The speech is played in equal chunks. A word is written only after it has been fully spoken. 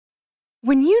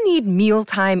When you need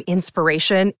mealtime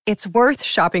inspiration, it's worth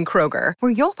shopping Kroger,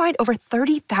 where you'll find over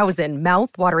 30,000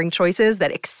 mouth-watering choices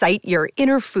that excite your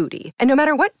inner foodie. And no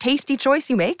matter what tasty choice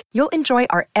you make, you'll enjoy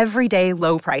our everyday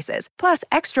low prices, plus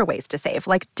extra ways to save,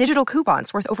 like digital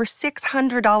coupons worth over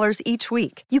 $600 each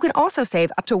week. You can also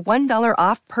save up to $1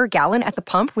 off per gallon at the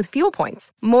pump with fuel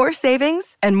points. More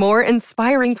savings and more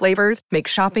inspiring flavors make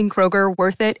shopping Kroger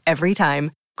worth it every time.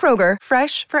 Kroger,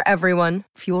 fresh for everyone.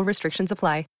 Fuel restrictions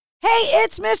apply. Hey,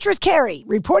 it's Mistress Carrie,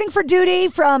 reporting for duty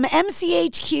from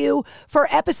MCHQ for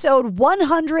episode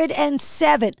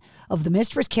 107 of the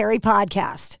Mistress Carrie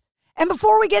podcast. And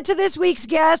before we get to this week's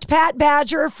guest, Pat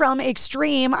Badger from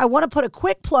Extreme, I want to put a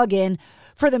quick plug in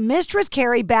for the Mistress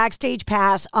Carrie Backstage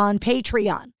Pass on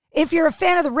Patreon. If you're a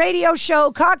fan of the radio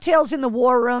show, Cocktails in the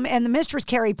War Room, and the Mistress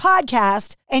Carrie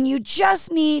podcast, and you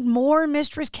just need more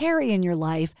Mistress Carrie in your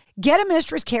life, get a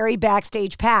Mistress Carrie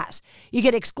Backstage Pass. You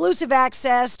get exclusive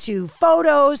access to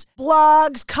photos,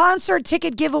 blogs, concert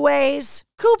ticket giveaways,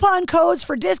 coupon codes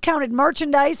for discounted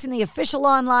merchandise in the official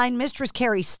online Mistress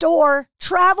Carrie store,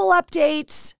 travel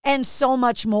updates, and so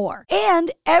much more.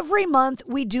 And every month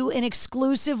we do an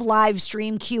exclusive live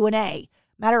stream Q&A.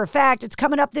 Matter of fact, it's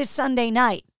coming up this Sunday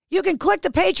night. You can click the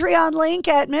Patreon link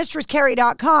at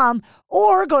mistresscarrie.com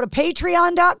or go to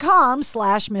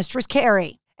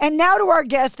patreon.com/mistresscarrie. And now to our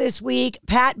guest this week,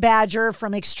 Pat Badger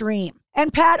from Extreme.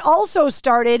 And Pat also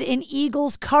started an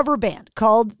Eagles cover band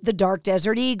called the Dark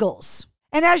Desert Eagles.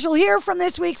 And as you'll hear from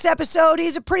this week's episode,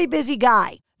 he's a pretty busy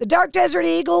guy. The Dark Desert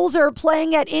Eagles are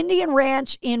playing at Indian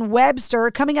Ranch in Webster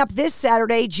coming up this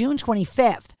Saturday, June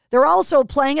 25th. They're also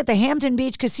playing at the Hampton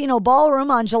Beach Casino Ballroom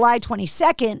on July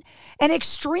 22nd. And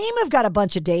Extreme have got a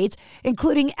bunch of dates,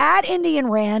 including at Indian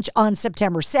Ranch on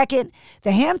September 2nd,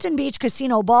 the Hampton Beach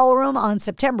Casino Ballroom on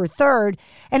September 3rd,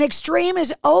 and Extreme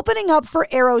is opening up for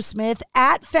Aerosmith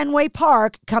at Fenway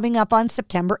Park coming up on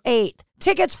September 8th.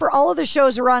 Tickets for all of the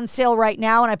shows are on sale right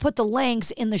now, and I put the links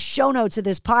in the show notes of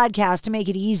this podcast to make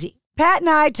it easy. Pat and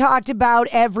I talked about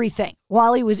everything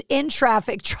while he was in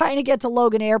traffic trying to get to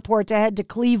Logan Airport to head to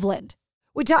Cleveland.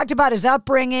 We talked about his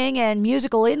upbringing and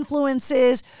musical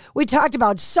influences. We talked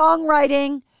about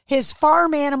songwriting, his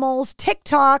farm animals,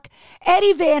 TikTok,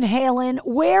 Eddie Van Halen,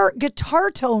 where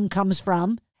Guitar Tone comes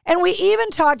from. And we even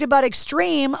talked about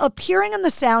Extreme appearing on the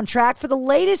soundtrack for the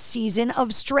latest season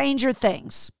of Stranger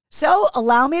Things. So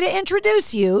allow me to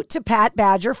introduce you to Pat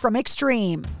Badger from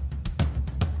Extreme.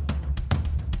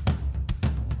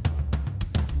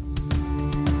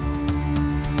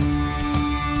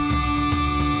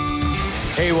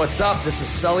 Hey, what's up? This is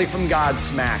Sully from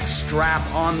Godsmack. Strap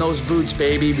on those boots,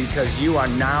 baby, because you are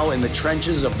now in the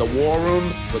trenches of the war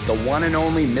room with the one and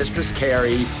only Mistress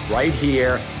Carrie right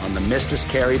here on the Mistress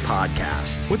Carrie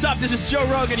podcast. What's up? This is Joe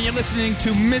Rogan, and you're listening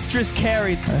to Mistress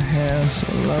Carrie. Her hair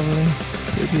so lovely,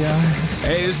 pretty eyes.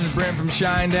 Hey, this is Brent from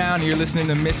Shinedown, and you're listening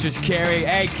to Mistress Carrie.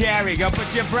 Hey, Carrie, go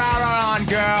put your bra on,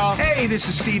 girl. Hey, this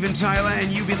is Steven Tyler,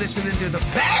 and you be listening to the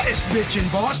baddest bitch in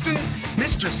Boston,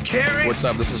 Mistress Carrie. What's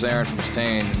up? This is Aaron from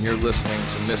Stain, and you're listening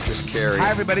to Mistress Carrie. Hi,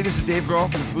 everybody. This is Dave Grohl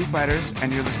from the Foo Fighters,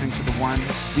 and you're listening to the one,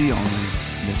 the only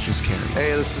Mistress Carrie.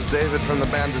 Hey, this is David from the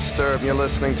band Disturbed, and you're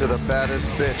listening to the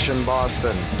baddest bitch in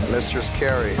Boston, Mistress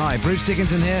Carrie. Hi, Bruce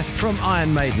Dickinson here from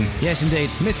Iron Maiden. Yes, indeed,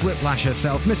 Miss Whiplash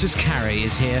herself, Mistress Carrie,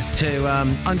 is here to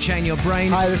unchain your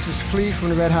brain. Hi, this is Flea from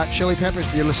the Red Hot Chili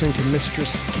Peppers. You're listening to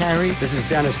Mistress Carrie. This is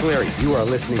Dennis Leary. You are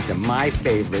listening to my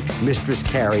favorite, Mistress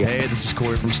Carrie. Hey, this is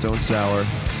Corey from Stone Sour,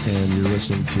 and you're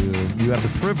listening to, you have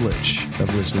the privilege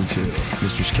of listening to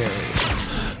Mistress Carrie.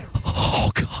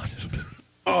 Oh, God.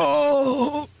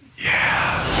 Oh,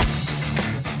 yeah.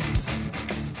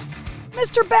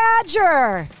 Mr.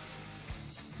 Badger.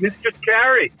 Mistress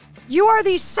Carrie. You are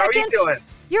the second. How are you doing?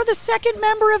 You're the second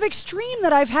member of Extreme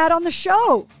that I've had on the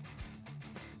show.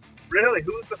 Really?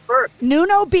 Who was the first?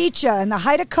 Nuno Beecha in the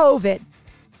height of COVID.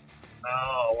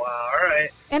 Oh, wow. All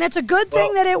right. And it's a good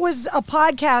thing that it was a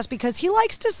podcast because he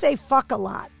likes to say fuck a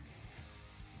lot.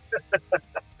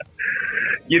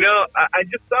 You know, I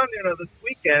just saw Nuno this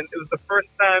weekend. It was the first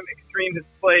time Extreme has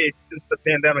played since the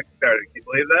pandemic started. Can you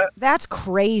believe that? That's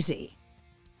crazy.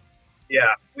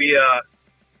 Yeah. We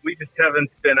just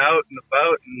haven't been out and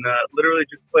about and literally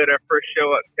just played our first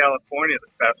show out in California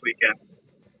this past weekend.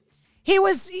 He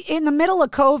was in the middle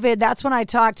of COVID. That's when I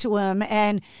talked to him.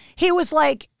 And he was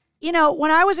like, you know, when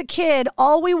I was a kid,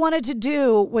 all we wanted to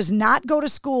do was not go to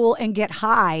school and get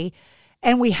high.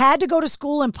 And we had to go to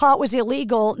school and pot was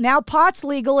illegal. Now pot's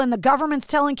legal and the government's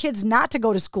telling kids not to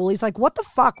go to school. He's like, what the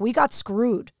fuck? We got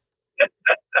screwed.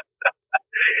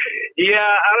 Yeah,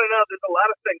 I don't know. There's a lot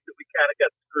of things that we kind of got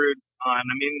screwed on.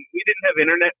 I mean, we didn't have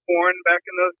internet porn back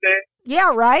in those days.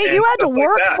 Yeah, right? And you had to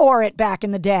work like for it back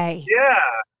in the day. Yeah.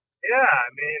 I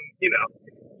mean,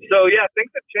 So, yeah,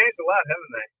 things have changed a lot,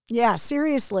 haven't they? Yeah,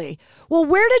 seriously. Well,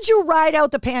 where did you ride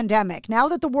out the pandemic? Now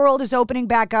that the world is opening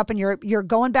back up and you're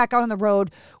going back out on the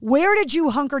road, where did you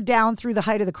hunker down through the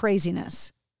height of the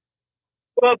craziness?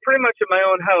 Well, pretty much at my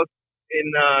own house.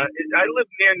 I live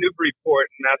near Newburyport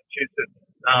in Massachusetts,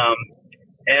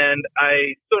 and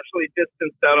I socially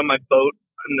distanced out on my boat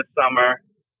in the summer,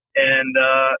 and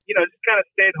just kind of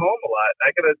stayed home a lot.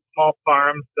 I got a small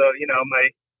farm, so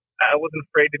I wasn't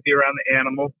afraid to be around the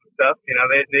animals and stuff.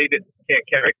 They can't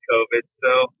carry COVID,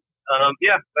 so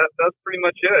that was pretty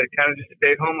much it. I kind of just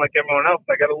stayed home like everyone else.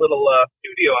 I got a little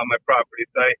studio on my property,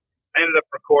 so I ended up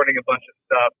recording a bunch of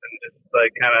stuff and just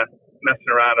like kind of messing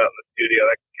around out in the studio.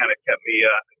 That kind of kept me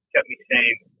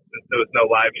sane since there was no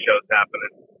live shows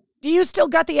happening. Do you still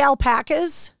got the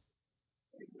alpacas?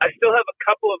 I still have a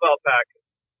couple of alpacas,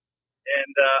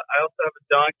 and I also have a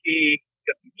donkey,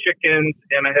 got some chickens,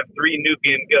 and I have 3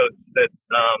 Nubian goats that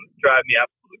drive me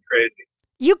absolutely crazy.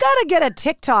 You got to get a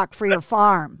TikTok for your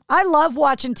farm. I love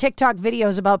watching TikTok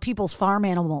videos about people's farm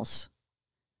animals.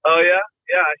 Oh, yeah?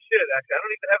 Yeah, I should, actually. I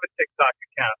don't even have a TikTok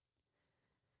account.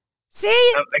 See,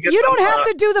 you don't have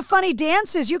to do the funny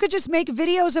dances. You could just make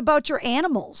videos about your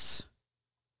animals.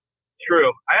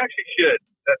 True. I actually should.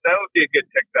 That would be a good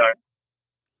TikTok.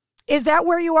 Is that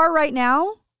where you are right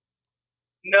now?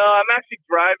 No, I'm actually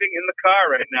driving in the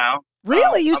car right now.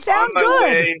 Really? You sound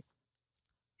good.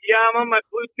 Yeah, I'm on my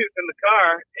Bluetooth in the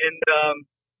car, and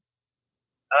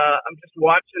I'm just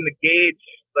watching the gauge,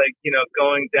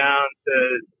 going down to.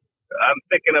 I'm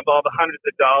thinking of all the hundreds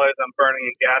of dollars I'm burning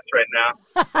in gas right now,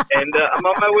 and I'm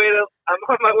on my way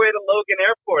to Logan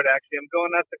Airport. Actually, I'm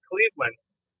going out to Cleveland.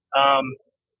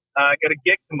 I got a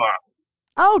gig tomorrow.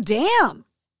 Oh, damn.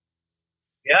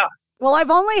 Yeah. Well,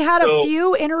 I've only had a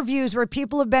few interviews where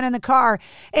people have been in the car,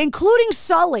 including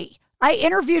Sully. I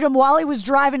interviewed him while he was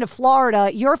driving to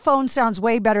Florida. Your phone sounds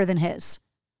way better than his.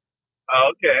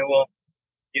 Oh, okay. Well,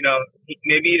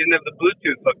 maybe he didn't have the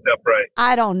Bluetooth hooked up right.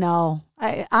 I don't know.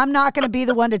 I'm not going to be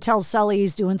the one to tell Sully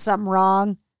he's doing something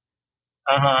wrong.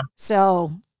 Uh-huh.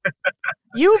 So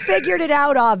you figured it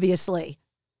out, obviously.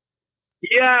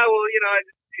 Yeah, well, I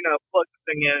just, plug the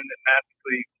thing in and it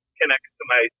magically connects to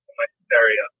my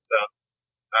stereo. So,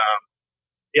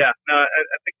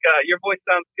 I think your voice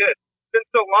sounds good. It's been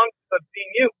so long since I've seen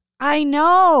you. I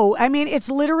know. I mean, it's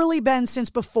literally been since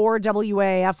before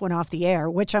WAAF went off the air,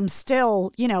 which I'm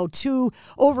still,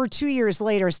 over 2 years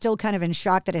later, still kind of in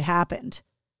shock that it happened.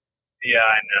 Yeah,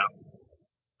 I know.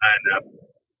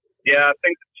 Yeah,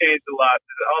 things have changed a lot.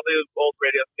 All the old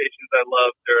radio stations I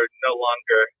loved are no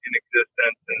longer in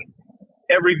existence, and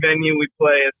every venue we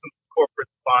play is some corporate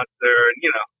sponsor, and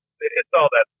it's all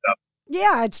that stuff.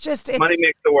 Yeah, it's money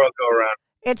makes the world go around.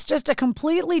 It's just a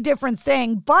completely different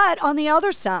thing. But on the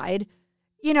other side,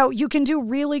 you can do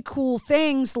really cool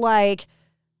things like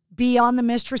be on the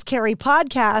Mistress Carrie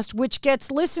podcast, which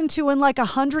gets listened to in like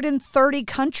 130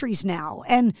 countries now.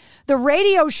 And the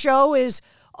radio show is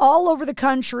all over the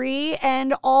country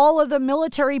and all of the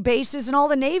military bases and all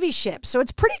the Navy ships. So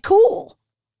it's pretty cool.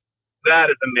 That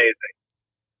is amazing.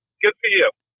 Good for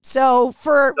you. So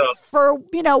for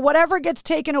whatever gets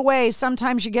taken away,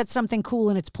 sometimes you get something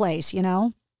cool in its place, That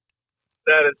is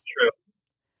true.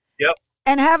 Yep.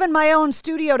 And having my own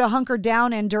studio to hunker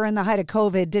down in during the height of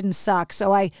COVID didn't suck.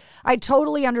 So I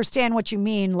totally understand what you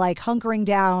mean, like hunkering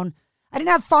down. I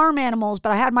didn't have farm animals,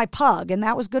 but I had my pug, and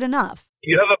that was good enough.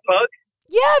 You have a pug?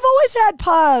 Yeah, I've always had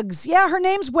pugs. Yeah, her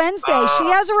name's Wednesday. She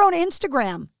has her own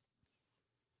Instagram.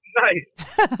 Nice.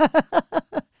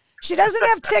 She doesn't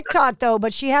have TikTok, though,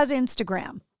 but she has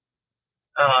Instagram.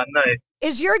 Nice.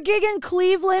 Is your gig in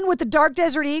Cleveland with the Dark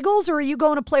Desert Eagles, or are you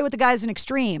going to play with the guys in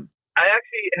Extreme? I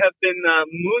actually have been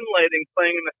moonlighting,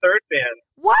 playing in the third band.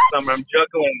 What? This summer. I'm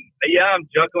juggling. Yeah, I'm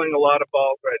juggling a lot of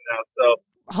balls right now. So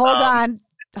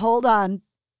Hold on.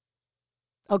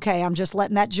 Okay, I'm just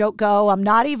letting that joke go. I'm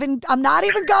not even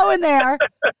going there.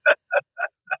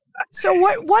 So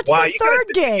what's the third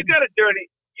gig? You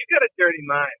got a dirty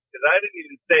mind, because I didn't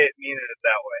even say it meaning it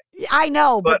that way. I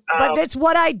know, but that's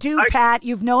what I do, Pat.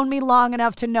 You've known me long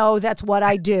enough to know that's what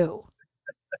I do.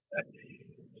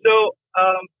 So,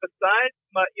 besides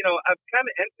my, I've kind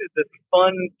of entered this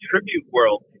fun tribute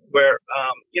world where,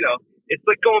 it's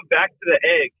like going back to the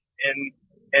egg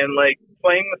and like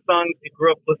playing the songs you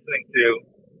grew up listening to,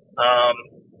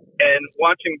 and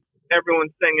watching everyone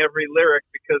sing every lyric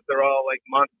because they're all like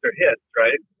monster hits,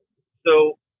 right?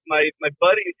 So my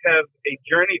buddies have a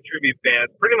Journey tribute band,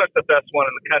 pretty much the best one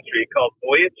in the country, called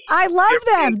Voyage. I love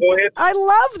them. Voyage? I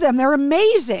love them. They're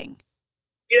amazing.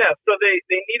 Yeah, so they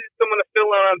needed someone to fill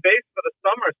in on bass for the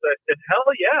summer. So I said, hell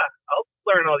yeah, I'll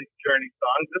learn all these Journey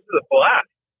songs. This is a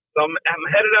blast. So I'm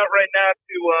headed out right now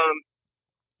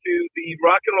to the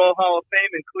Rock and Roll Hall of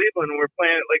Fame in Cleveland, and we're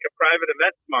playing at like a private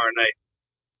event tomorrow night.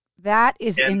 That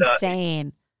is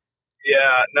insane.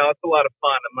 Yeah, no, it's a lot of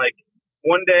fun. I'm like,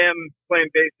 one day I'm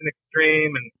playing bass in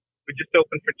Extreme, and we just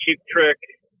opened for Cheap Trick.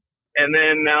 And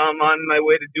then now I'm on my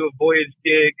way to do a Voyage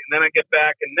gig, and then I get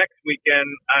back, and next weekend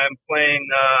I'm playing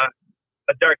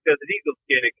a Dark Desert Eagles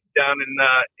gig down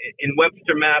in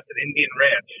Webster, Mass. at Indian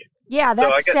Ranch. Yeah,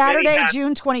 that's so Saturday,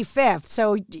 June 25th.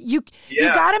 So you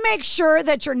got to make sure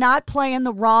that you're not playing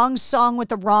the wrong song with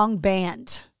the wrong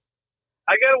band.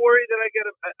 I got to worry that I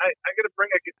got to bring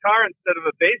a guitar instead of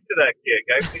a bass to that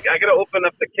gig. I got to open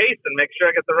up the case and make sure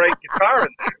I got the right guitar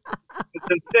in there. It's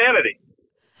insanity.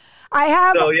 I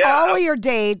have all of your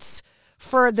dates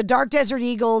for the Dark Desert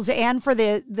Eagles and for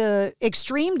the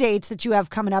Extreme dates that you have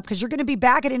coming up, because you're going to be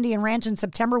back at Indian Ranch in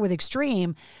September with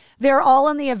Extreme. They're all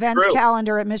on the events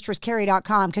calendar at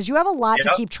mistresscarrie.com, because you have a lot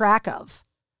to keep track of.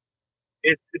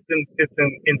 It's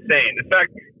insane. In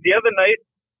fact, the other night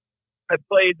I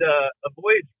played a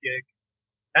Voyage gig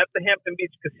at the Hampton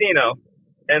Beach Casino,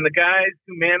 and the guys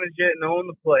who manage it and own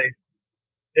the place,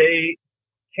 they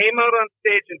came out on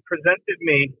stage and presented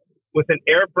me with an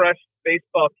airbrushed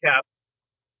baseball cap,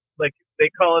 like they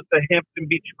call it the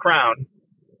Hampton Beach Crown.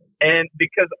 And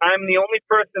because I'm the only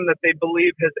person that they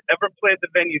believe has ever played the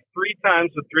venue 3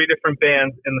 times with 3 different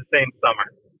bands in the same summer.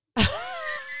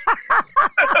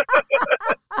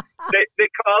 They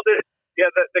called it,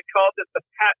 they called it the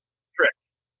Pat Trick.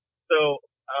 So,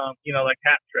 like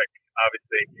hat trick,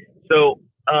 obviously. So,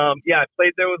 I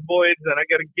played there with Voyage, then I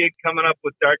got a gig coming up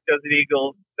with Dark Desert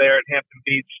Eagles there at Hampton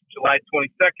Beach, July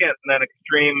 22nd, and then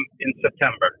Extreme in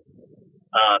September.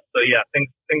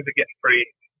 Things are getting pretty.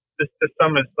 This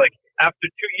summer's like, after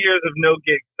 2 years of no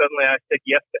gigs, suddenly I said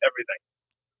yes to everything.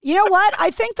 You know what?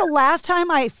 I think the last time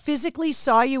I physically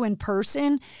saw you in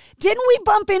person, didn't we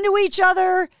bump into each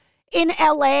other in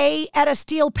L.A. at a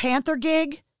Steel Panther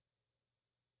gig?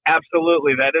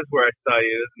 Absolutely. That is where I saw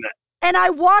you, isn't it? And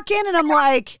I walk in and I'm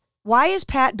like, why is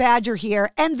Pat Badger here?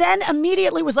 And then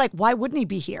immediately was like, why wouldn't he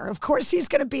be here? Of course he's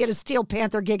going to be at a Steel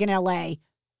Panther gig in L.A.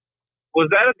 Was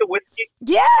that at the Whiskey?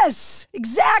 Yes,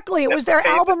 exactly. It was their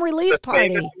album release party.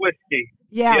 Famous Whiskey.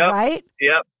 Yeah, yep. Right?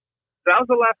 Yep. That was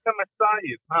the last time I saw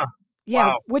you, huh? Yeah,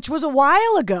 wow. Which was a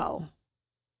while ago.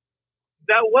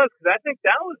 That was, because I think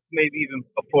that was maybe even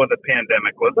before the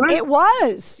pandemic, wasn't it? It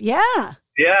was, yeah.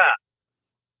 Yeah.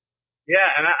 Yeah,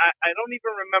 and I don't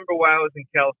even remember why I was in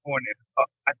California.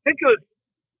 I think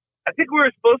we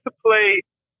were supposed to play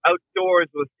outdoors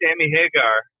with Sammy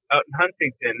Hagar out in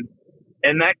Huntington,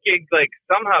 and that gig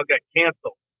somehow got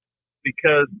canceled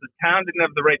because the town didn't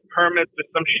have the right permits or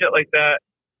some shit like that.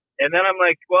 And then I'm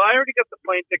like, well, I already got the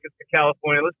plane tickets to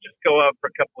California. Let's just go out for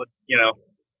a couple of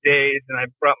days. And I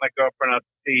brought my girlfriend out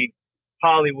to see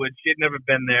Hollywood. She had never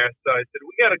been there, so I said,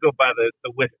 we got to go by the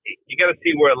Whiskey. You got to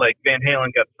see where Van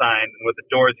Halen got signed and where the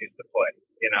Doors used to play.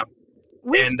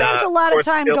 We spent a lot of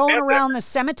time going around the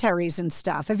cemeteries and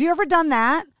stuff. Have you ever done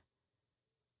that?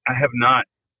 I have not.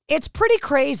 It's pretty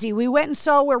crazy. We went and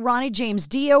saw where Ronnie James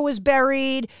Dio was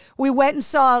buried. We went and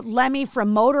saw Lemmy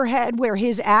from Motorhead, where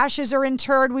his ashes are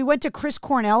interred. We went to Chris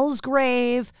Cornell's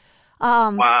grave.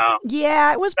 Wow.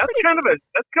 Yeah, it was that's pretty.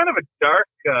 That's kind of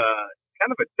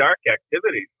a dark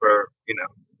activity for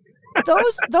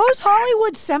those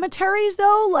Hollywood cemeteries,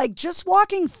 though. Just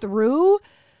walking through.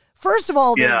 First of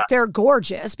all, they're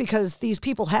gorgeous because these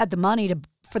people had the money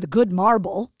for the good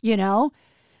marble,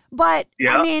 But,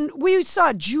 I mean, we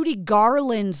saw Judy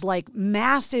Garland's,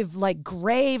 massive,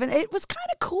 grave, and it was kind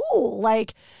of cool. I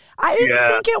didn't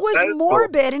think it was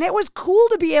morbid, cool. And it was cool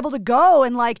to be able to go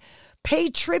and, pay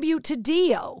tribute to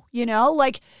Dio,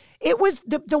 it was,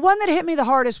 the one that hit me the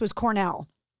hardest was Cornell.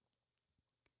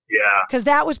 Yeah. Because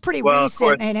that was pretty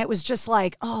recent, and it was just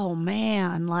oh,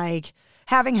 man,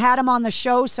 having had him on the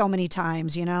show so many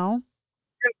times,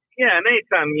 Yeah, and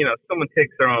anytime, someone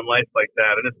takes their own life like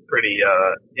that, and it's pretty,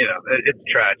 it's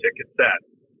tragic, it's sad.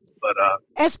 But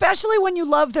especially when you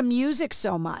love the music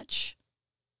so much.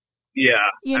 Yeah.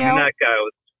 I mean, that guy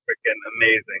was freaking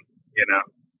amazing,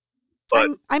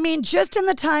 But I mean, just in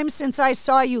the time since I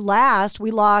saw you last,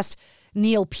 we lost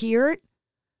Neil Peart.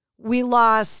 We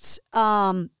lost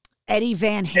Eddie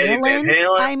Van Halen.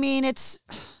 I mean, it's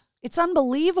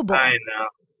unbelievable. I know.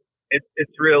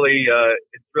 It's really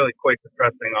quite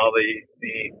depressing. All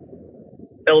the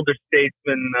elder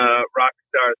statesmen, rock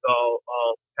stars,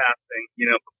 all passing.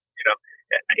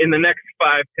 In the next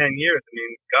 5-10 years, I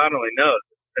mean, God only knows.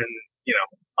 And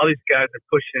all these guys are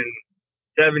pushing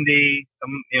 70.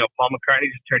 Paul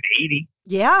McCartney just turned 80.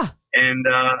 Yeah. And,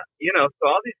 so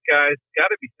all these guys got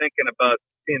to be thinking about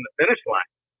seeing the finish line,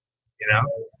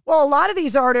 Well, a lot of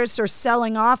these artists are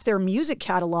selling off their music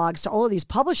catalogs to all of these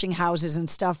publishing houses and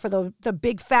stuff for the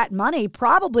big fat money,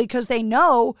 probably because they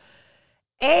know,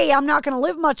 A, I'm not going to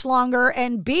live much longer,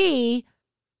 and B,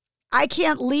 I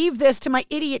can't leave this to my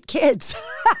idiot kids.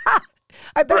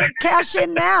 I better cash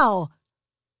in now.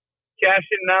 Cash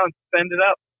in now and spend it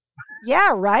up.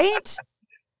 Yeah, right?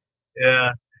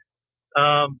 Yeah.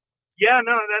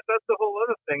 That's the whole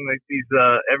other thing. Like these,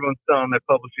 everyone's selling their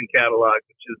publishing catalog,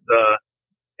 which is,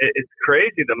 it's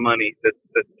crazy the money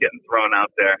that's getting thrown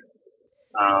out there.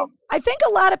 I think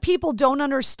a lot of people don't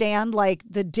understand like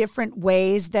the different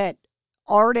ways that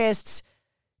artists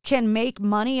can make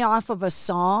money off of a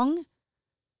song,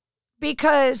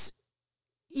 because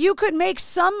you could make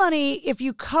some money if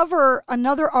you cover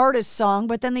another artist's song,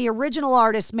 but then the original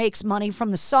artist makes money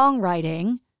from the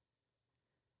songwriting.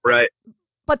 Right.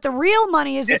 But the real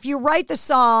money is if you write the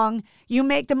song, you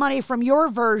make the money from your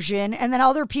version, and then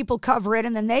other people cover it,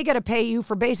 and then they got to pay you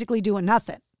for basically doing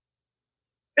nothing.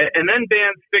 And then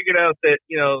bands figured out that,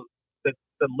 that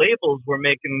the labels were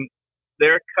making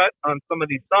their cut on some of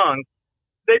these songs.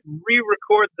 They'd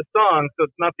re-record the song so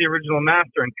it's not the original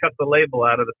master and cut the label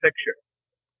out of the picture.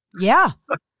 Yeah.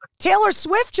 Taylor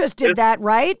Swift just did that,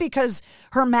 right? Because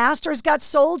her masters got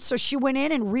sold, so she went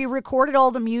in and re-recorded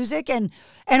all the music, and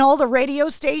all the radio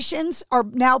stations are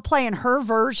now playing her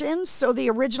versions. So the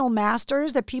original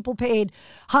masters that people paid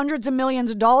hundreds of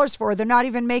millions of dollars for, they're not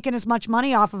even making as much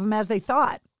money off of them as they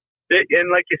thought.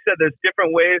 And like you said, there's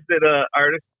different ways that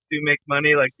artists do make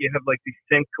money. Like you have like these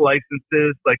sync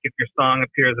licenses, like if your song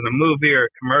appears in a movie or a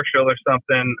commercial or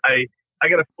something. I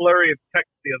got a flurry of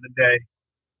texts the other day.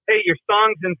 Hey, your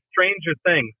song's in Stranger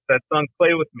Things, that song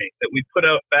Play With Me, that we put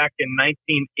out back in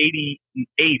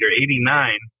 1988 or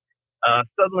 89.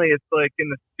 Suddenly it's like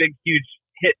in this big, huge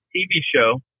hit TV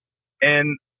show.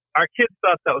 And our kids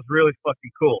thought that was really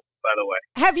fucking cool, by the way.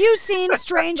 Have you seen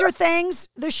Stranger Things?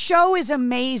 The show is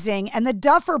amazing. And the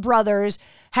Duffer Brothers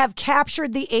have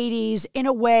captured the 80s in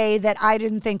a way that I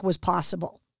didn't think was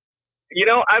possible.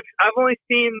 I've only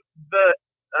seen the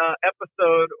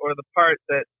episode or the part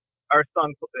that our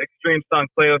song, Extreme song,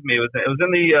 Play With Me. It was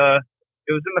in the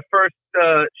first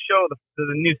show of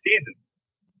the new season.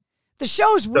 The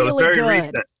show's really good.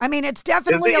 Recent. I mean, it's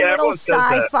definitely a little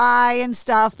sci-fi and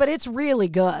stuff, but it's really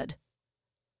good.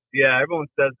 Yeah, everyone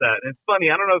says that. And it's funny.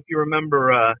 I don't know if you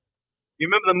remember. You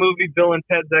remember the movie Bill and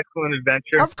Ted's Excellent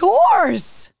Adventure? Of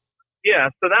course. Yeah,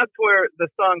 so that's where the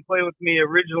song "Play With Me"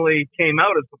 originally came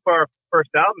out. It's before our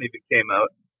first album even came out.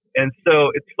 And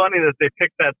so it's funny that they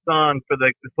picked that song for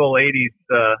this whole 80s,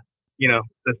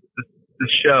 this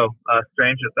show,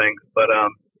 Stranger Things. But,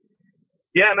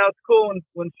 it's cool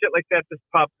when shit like that just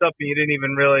pops up and you didn't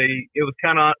even really, it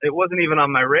wasn't even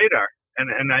on my radar.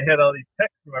 And I had all these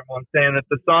texts from everyone saying that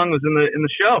the song was in the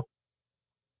show.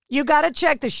 You got to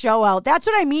check the show out. That's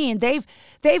what I mean.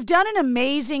 They've done an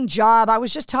amazing job. I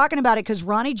was just talking about it because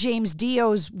Ronnie James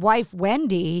Dio's wife,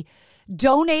 Wendy,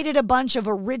 donated a bunch of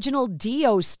original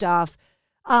Dio stuff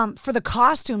for the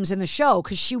costumes in the show,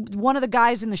 because one of the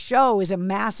guys in the show is a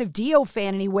massive Dio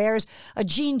fan, and he wears a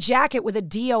jean jacket with a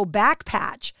Dio back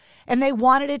patch, and they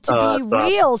wanted it to be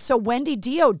real. So Wendy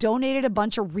Dio donated a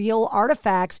bunch of real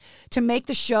artifacts to make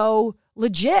the show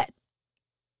legit.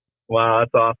 Wow,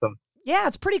 that's awesome. Yeah,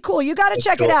 it's pretty cool. You got to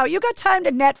check it out. You got time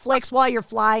to Netflix while you're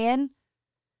flying?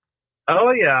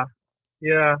 Oh, yeah.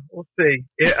 Yeah, we'll see.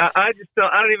 I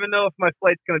don't even know if my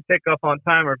flight's going to take off on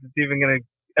time or if it's even going to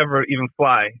ever even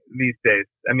fly these days.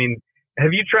 I mean,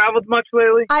 have you traveled much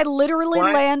lately? I literally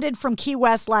landed from Key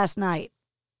West last night.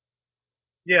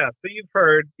 Yeah, so you've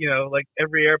heard, like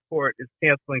every airport is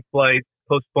canceling flights,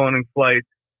 postponing flights.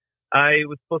 I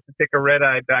was supposed to take a red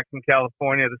eye back from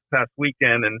California this past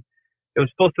weekend, and it was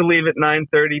supposed to leave at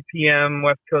 9:30 p.m.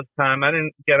 West Coast time. I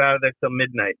didn't get out of there till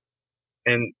midnight.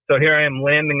 And so here I am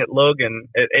landing at Logan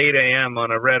at 8 a.m.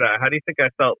 on a red eye. How do you think I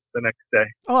felt the next day?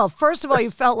 Well, first of all, you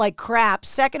felt like crap.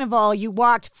 Second of all, you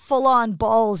walked full-on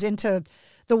balls into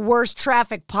the worst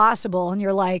traffic possible, and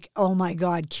you're like, oh, my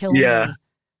God, kill me. Yeah.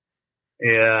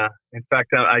 In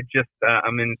fact,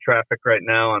 I'm in traffic right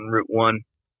now on Route 1.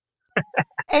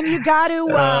 And you got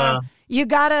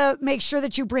to make sure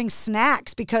that you bring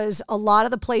snacks, because a lot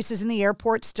of the places in the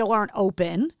airport still aren't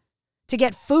open to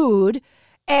get food.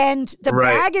 And the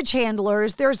baggage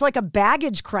handlers, there's like a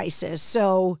baggage crisis.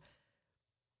 So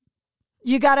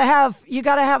you got to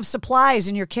have supplies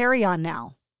in your carry-on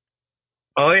now.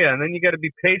 Oh yeah, and then you got to be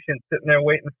patient, sitting there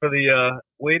waiting for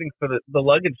the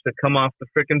luggage to come off the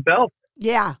freaking belt.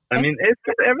 Yeah. I mean,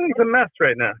 everything's a mess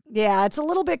right now. Yeah, it's a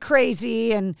little bit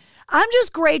crazy, and I'm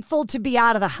just grateful to be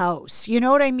out of the house. You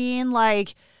know what I mean?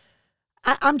 Like,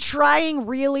 I'm trying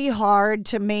really hard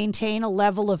to maintain a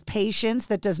level of patience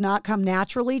that does not come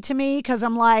naturally to me, because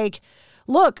I'm like,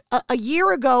 look, a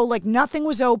year ago, like, nothing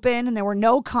was open and there were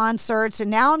no concerts, and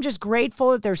now I'm just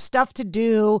grateful that there's stuff to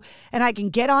do and I can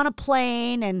get on a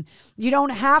plane and you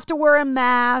don't have to wear a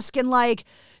mask, and like,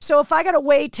 so if I got to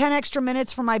wait 10 extra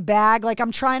minutes for my bag, like,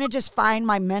 I'm trying to just find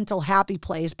my mental happy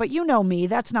place. But you know me,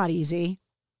 that's not easy.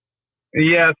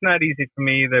 Yeah, it's not easy for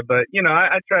me either. But, you know,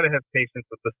 I try to have patience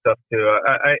with this stuff, too.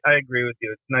 I agree with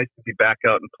you. It's nice to be back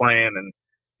out and playing. And,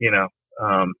 you know,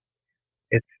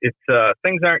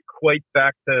 things aren't quite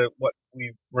back to what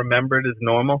we remembered as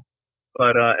normal.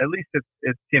 But at least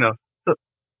it's you know,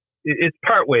 it's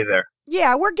partway there.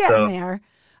 Yeah, we're getting there.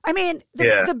 I mean,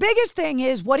 the biggest thing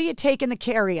is, what do you take in the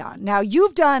carry-on? Now,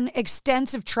 you've done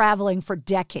extensive traveling for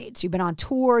decades. You've been on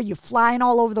tour. You're flying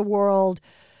all over the world.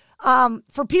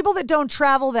 For people that don't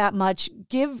travel that much,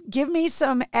 give me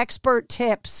some expert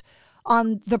tips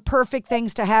on the perfect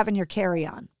things to have in your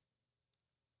carry-on.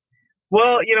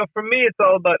 Well, you know, for me, it's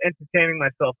all about entertaining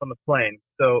myself on the plane.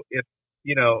 So if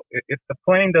the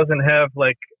plane doesn't have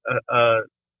like a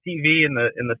TV in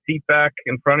the seat back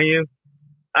in front of you,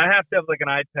 I have to have like an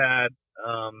iPad,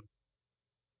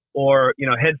 or, you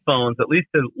know, headphones, at least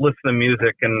to listen to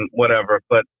music and whatever.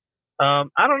 But, I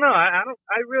don't know. I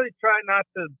really try not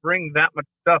to bring that much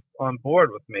stuff on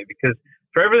board with me, because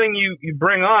for everything you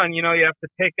bring on, you know, you have to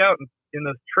take out in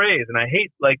those trays. And I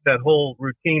hate like that whole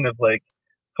routine of like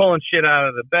pulling shit out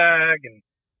of the bag. And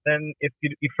then if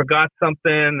you forgot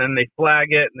something, then they flag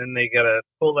it, and then they got to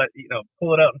pull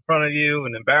it out in front of you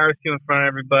and embarrass you in front of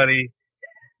everybody.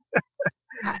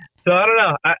 So I don't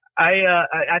know.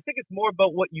 I think it's more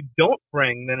about what you don't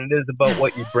bring than it is about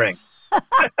what you bring.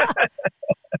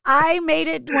 I made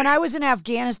it when I was in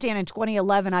Afghanistan in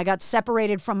 2011. I got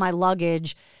separated from my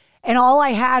luggage, and all I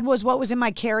had was what was in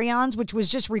my carry-ons, which was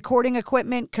just recording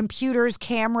equipment, computers,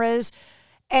 cameras.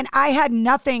 And I had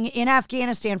nothing in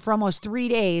Afghanistan for almost 3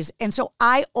 days. And so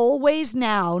I always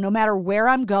now, no matter where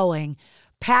I'm going,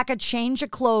 pack a change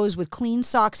of clothes with clean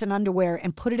socks and underwear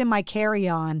and put it in my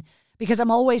carry-on, because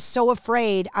I'm always so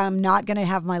afraid I'm not going to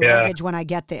have my luggage when I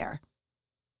get there.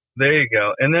 There you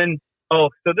go. And then, so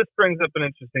this brings up an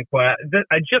interesting point.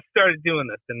 I just started doing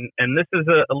this, and this is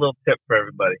a little tip for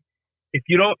everybody. If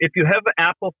you have an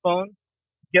Apple phone,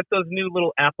 get those new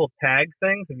little Apple tag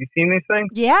things. Have you seen these things?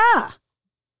 Yeah.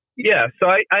 Yeah. So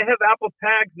I have Apple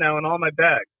tags now in all my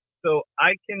bags. So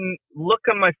I can look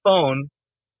on my phone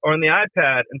or on the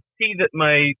iPad and see that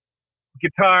my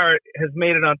guitar has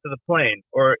made it onto the plane,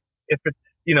 or if it's,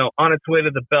 you know, on its way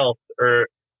to the belt, or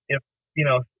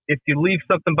if you leave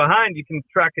something behind, you can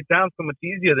track it down so much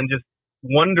easier than just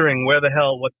wondering where the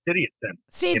hell, what city it's in.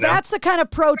 See, that's the kind of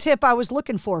pro tip I was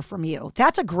looking for from you.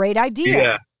 That's a great idea.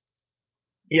 Yeah.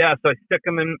 Yeah. So I stick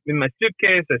them in my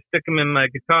suitcase. I stick them in my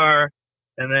guitar,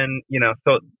 and then, you know,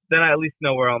 so then I at least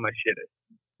know where all my shit is.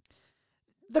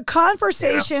 The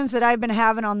conversations that I've been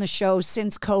having on the show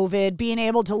since COVID, being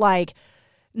able to like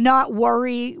not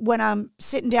worry when I'm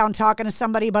sitting down talking to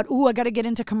somebody about, I got to get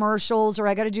into commercials, or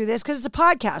I got to do this, because it's a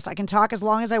podcast. I can talk as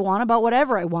long as I want about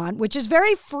whatever I want, which is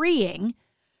very freeing.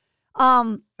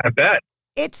 I bet.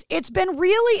 It's been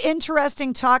really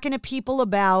interesting talking to people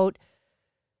about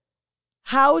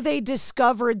how they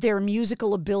discovered their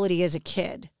musical ability as a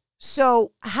kid.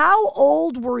 So how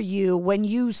old were you when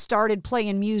you started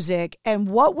playing music, and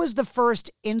what was the first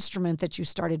instrument that you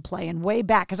started playing way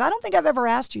back? Because I don't think I've ever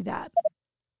asked you that.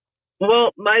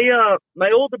 Well, my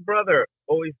older brother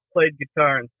always played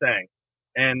guitar and sang,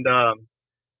 and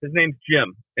his name's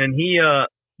Jim, and he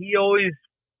always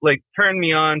like turned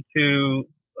me on to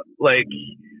like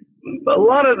a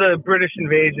lot of the British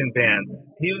Invasion bands.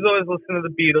 He was always listening to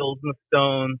the Beatles and the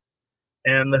Stones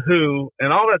and the Who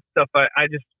and all that stuff. I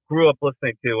just grew up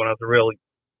listening to when I was a real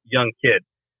young kid,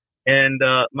 and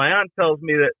my aunt tells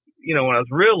me that, you know, when I was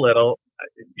real little,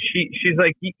 she's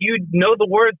like, you know the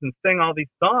words and sing all these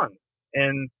songs.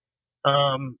 And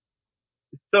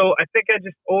so I think I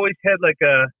just always had like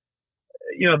the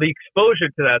exposure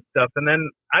to that stuff. And then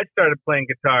I started playing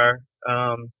guitar.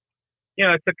 You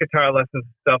know, I took guitar lessons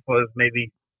and stuff when I was maybe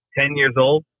 10 years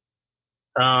old.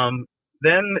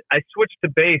 Then I switched to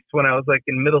bass when I was like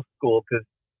in middle school, because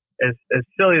as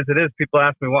silly as it is, people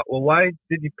ask me, why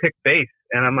did you pick bass?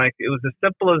 And I'm like, it was as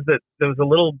simple as that there was a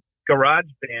little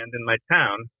garage band in my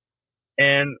town,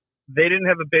 and they didn't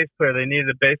have a bass player. They needed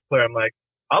a bass player. I'm like,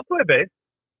 I'll play bass.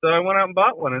 So I went out and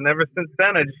bought one, and ever since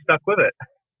then, I just stuck with it.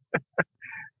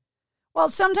 Well,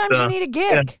 sometimes you need a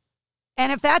gig. Yeah.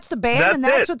 And if that's the band and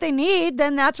that's what they need,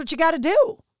 then that's what you got to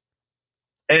do.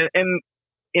 And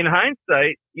in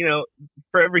hindsight, you know,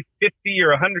 for every 50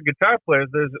 or 100 guitar players,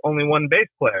 there's only one bass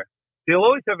player. So you'll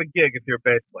always have a gig if you're a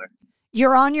bass player.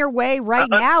 You're on your way right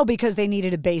now because they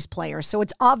needed a bass player. So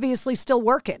it's obviously still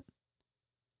working.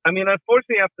 I mean,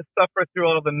 unfortunately, you have to suffer through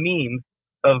all the memes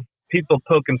of people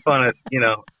poking fun at, you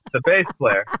know, the bass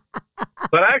player.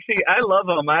 But actually, I love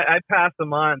them. I pass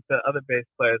them on to other bass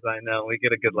players I know. We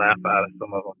get a good laugh out of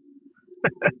some of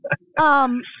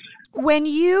them. When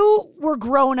you were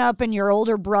growing up and your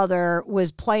older brother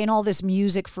was playing all this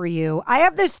music for you, I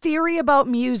have this theory about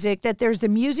music that there's the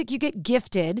music you get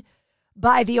gifted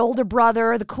by the older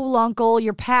brother, the cool uncle,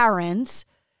 your parents.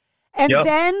 And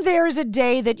then there's a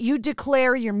day that you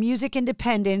declare your music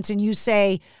independence and you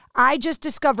say, I just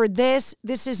discovered this.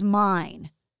 This is mine.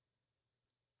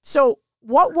 So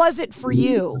what was it for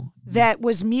you that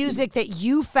was music that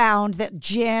you found that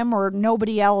Jim or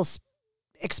nobody else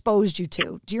exposed you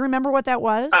to? Do you remember what that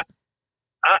was?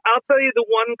 I'll tell you the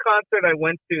one concert I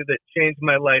went to that changed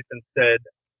my life and said,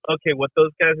 okay, what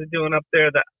those guys are doing up there,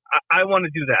 that I want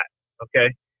to do that.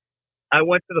 Okay. I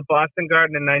went to the Boston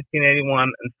Garden in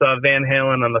 1981 and saw Van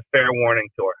Halen on the Fair Warning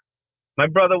tour. My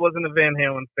brother wasn't a Van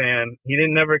Halen fan. He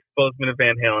didn't never expose me to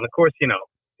Van Halen. Of course, you know,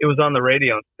 it was on the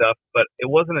radio and stuff, but it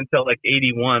wasn't until like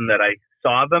 81 that I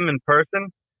saw them in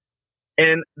person.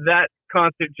 And that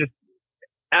concert just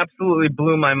absolutely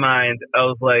blew my mind. I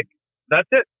was like, that's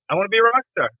it. I want to be a rock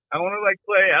star. I want to like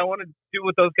play. I want to do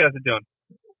what those guys are doing.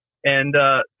 And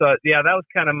so, yeah, that was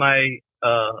kind of my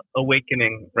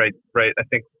awakening, right? I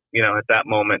think, you know, at that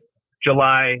moment,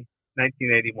 July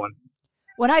 1981.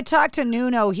 When I talked to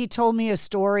Nuno, he told me a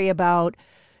story about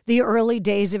the early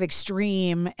days of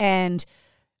Extreme. And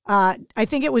I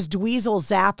think it was Dweezil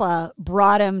Zappa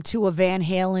brought him to a Van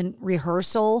Halen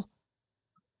rehearsal.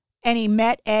 And he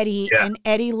met Eddie, and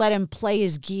Eddie let him play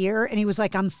his gear. And he was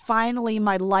like, I'm finally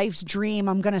my life's dream.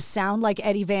 I'm going to sound like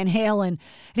Eddie Van Halen. And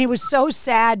he was so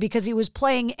sad because he was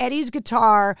playing Eddie's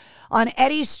guitar on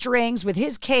Eddie's strings with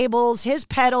his cables, his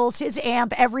pedals, his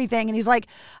amp, everything. And he's like,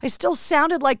 I still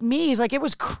sounded like me. He's like, it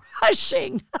was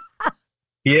crushing.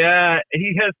 Yeah,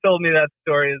 he has told me that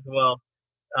story as well.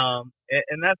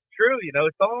 And that's true. You know,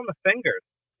 it's all in the fingers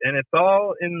and it's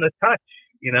all in the touch.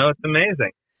 You know, it's amazing.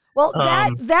 Well,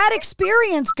 that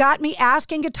experience got me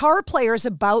asking guitar players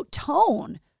about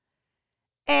tone.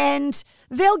 And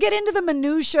they'll get into the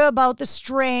minutia about the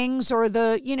strings or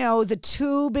the, you know, the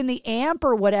tube in the amp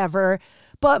or whatever.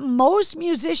 But most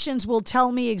musicians will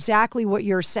tell me exactly what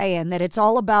you're saying, that it's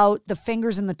all about the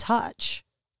fingers and the touch.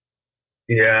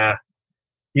 Yeah.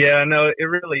 Yeah, no, it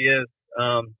really is.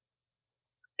 That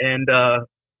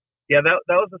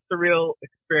was a surreal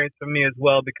experience for me as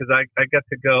well, because I got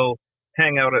to go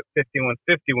hang out at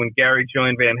 5150 when Gary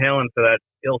joined Van Halen for that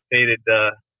ill-fated,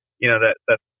 that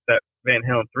Van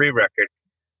Halen 3 record.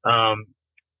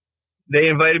 They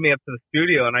invited me up to the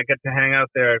studio, and I got to hang out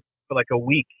there for like a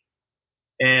week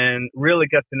and really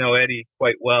got to know Eddie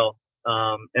quite well.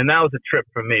 And that was a trip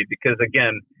for me because,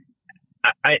 again,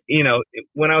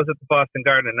 when I was at the Boston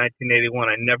Garden in 1981,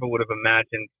 I never would have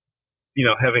imagined, you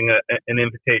know, having an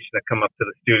invitation to come up to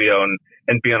the studio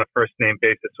and be on a first name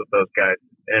basis with those guys.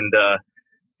 And,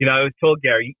 I was told,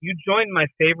 Gary, you joined my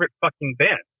favorite fucking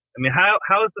band. I mean,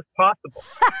 how is this possible?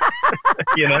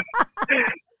 You know?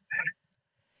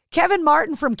 Kevin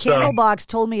Martin from Candlebox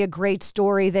told me a great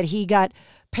story that he got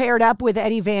paired up with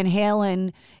Eddie Van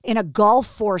Halen in a golf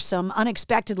foursome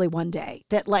unexpectedly one day.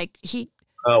 That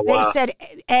they said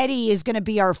Eddie is going to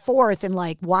be our fourth, and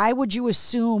like, why would you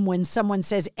assume when someone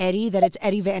says Eddie that it's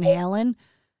Eddie Van Halen?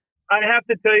 I have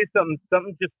to tell you something.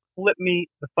 Something just flipped me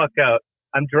the fuck out.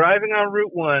 I'm driving on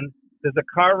Route 1. There's a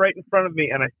car right in front of me,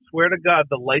 and I swear to God,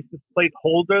 the license plate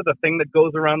holder, the thing that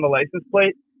goes around the license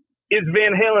plate, is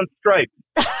Van Halen striped.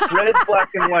 Red, black,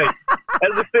 and white.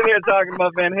 As we're sitting here talking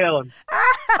about Van Halen.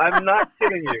 I'm not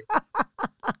kidding you.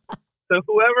 So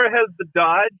whoever has the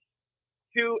Dodge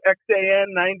 2 XAN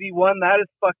 91, that is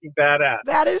fucking badass.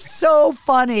 That is so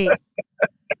funny.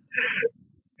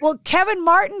 Well, Kevin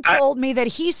Martin told me that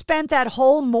he spent that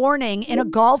whole morning in a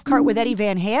golf cart with Eddie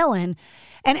Van Halen.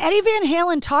 And Eddie Van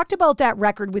Halen talked about that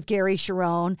record with Gary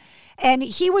Cherone, and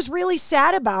he was really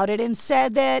sad about it and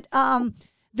said that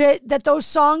that those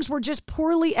songs were just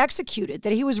poorly executed,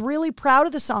 that he was really proud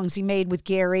of the songs he made with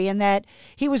Gary, and that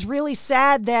he was really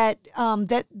sad that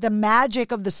that the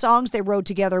magic of the songs they wrote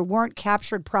together weren't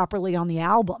captured properly on the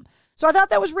album. So I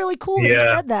thought that was really cool that he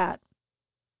said that.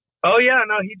 Oh, yeah,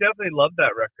 no, he definitely loved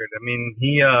that record. I mean,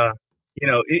 he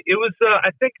it was.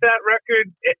 I think that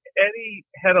record, Eddie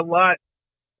had a lot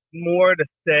more to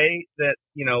say. That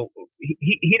he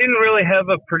didn't really have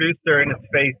a producer in his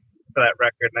face for that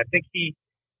record, and I think he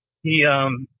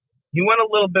went a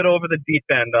little bit over the deep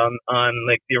end on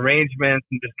like the arrangements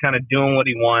and just kind of doing what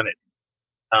he wanted.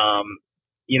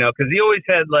 Because he always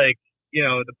had like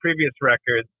the previous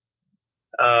records.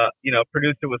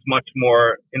 Producer was much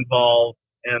more involved,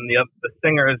 and the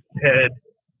singers had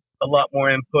a lot more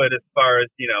input as far as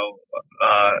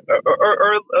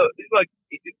like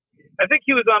I think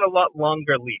he was on a lot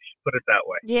longer leash, put it that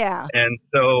way. Yeah. And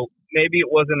so maybe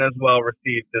it wasn't as well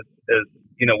received as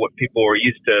what people were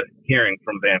used to hearing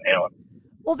from Van Halen.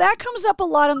 Well, that comes up a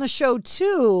lot on the show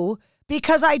too,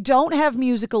 because I don't have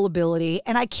musical ability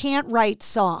and I can't write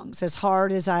songs as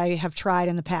hard as I have tried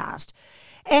in the past.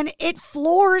 And it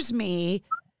floors me,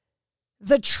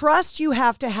 the trust you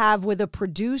have to have with a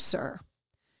producer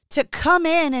to come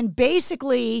in and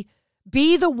basically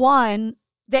be the one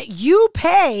that you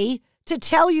pay to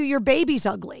tell you your baby's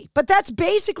ugly. But that's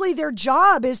basically their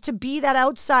job, is to be that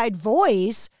outside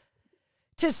voice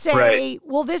to say, right,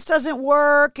 well, this doesn't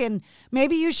work and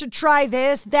maybe you should try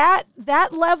this. That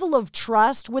level of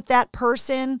trust with that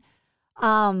person,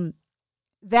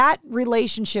 that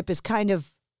relationship is kind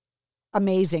of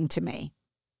amazing to me.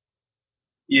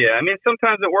 Yeah, I mean,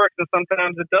 sometimes it works and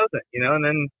sometimes it doesn't, and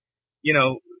then,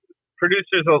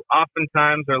 producers will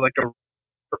oftentimes are like a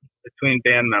between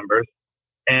band members,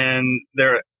 and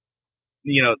they're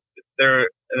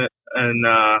an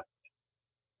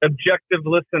objective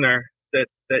listener that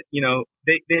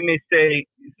they may say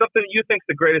something that you think's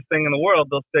the greatest thing in the world.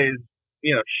 They'll say is,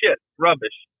 shit,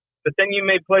 rubbish. But then you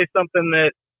may play something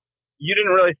that you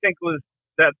didn't really think was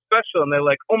that special, and they're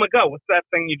like, oh my God, what's that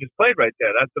thing you just played right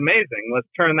there? That's amazing. Let's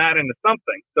turn that into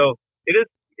something. So it's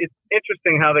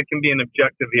interesting how there can be an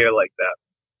objective ear like that.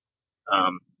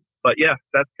 But yeah,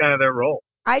 that's kind of their role.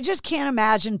 I just can't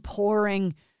imagine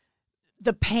pouring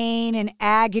the pain and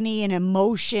agony and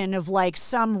emotion of like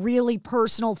some really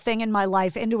personal thing in my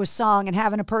life into a song and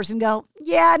having a person go,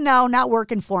 yeah, no, not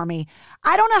working for me.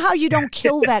 I don't know how you don't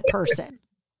kill that person.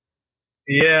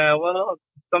 Yeah, well,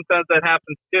 sometimes that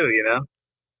happens too,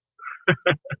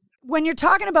 When you're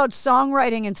talking about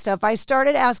songwriting and stuff, I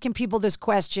started asking people this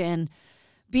question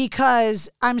because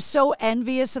I'm so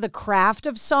envious of the craft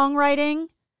of songwriting.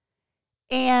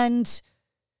 And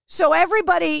so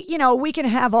everybody, we can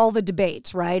have all the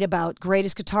debates, right, about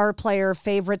greatest guitar player,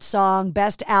 favorite song,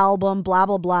 best album, blah,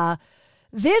 blah, blah.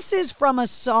 This is from a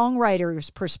songwriter's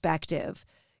perspective.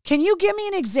 Can you give me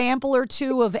an example or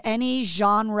two of any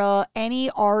genre, any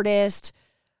artist,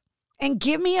 and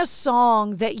give me a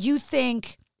song that you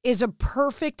think is a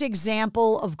perfect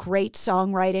example of great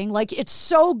songwriting? Like, it's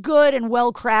so good and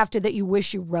well-crafted that you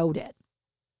wish you wrote it.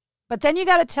 But then you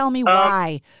got to tell me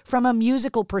why from a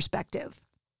musical perspective.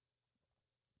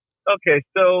 Okay,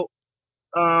 so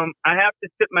I have to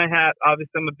tip my hat.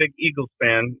 Obviously, I'm a big Eagles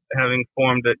fan, having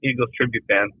formed an Eagles tribute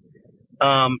band.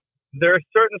 There are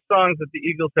certain songs that the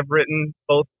Eagles have written,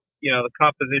 both, the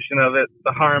composition of it,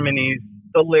 the harmonies,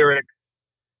 the lyrics.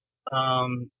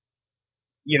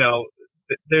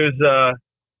 There's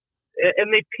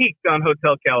and they peaked on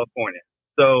Hotel California.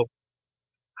 So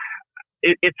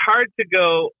it's hard to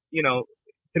go,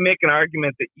 to make an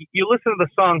argument that you listen to the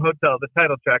song Hotel, the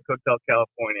title track, Hotel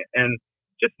California, and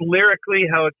just lyrically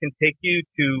how it can take you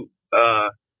to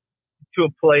a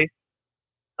place,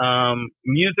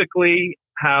 musically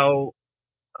how,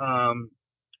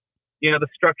 the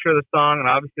structure of the song, and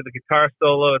obviously the guitar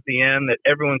solo at the end that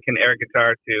everyone can air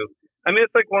guitar to. I mean,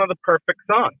 it's like one of the perfect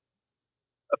songs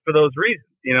for those reasons,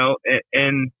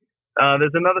 and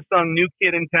there's another song, New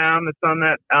Kid in Town, that's on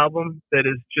that album that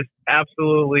is just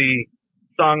absolutely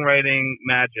songwriting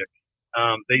magic.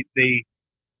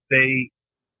 They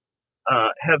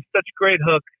have such great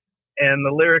hooks, and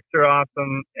the lyrics are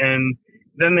awesome, and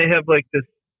then they have like this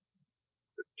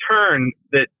turn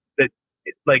that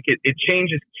it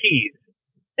changes keys,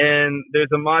 and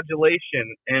there's a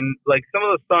modulation, and like some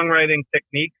of the songwriting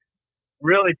techniques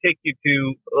really take you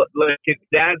to, like, it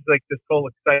adds like this whole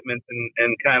excitement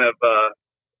and kind of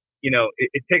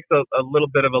it takes a little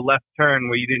bit of a left turn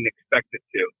where you didn't expect it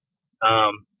to.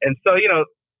 And so,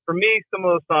 for me, some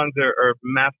of those songs are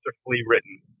masterfully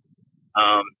written.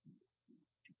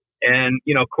 And,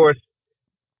 of course,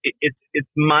 it's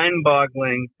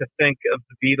mind-boggling to think of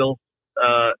the Beatles'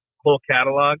 whole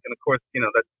catalog. And, of course,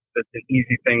 that's an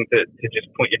easy thing to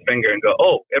just point your finger and go,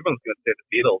 oh, everyone's going to say the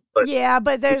Beatles. But yeah,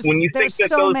 but there's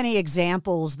so many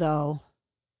examples, though.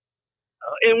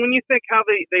 And when you think how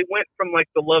they went from, like,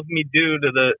 the Love Me Do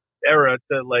to the era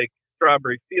to, like,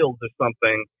 Strawberry Fields or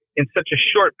something, in such a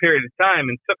short period of time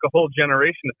and took a whole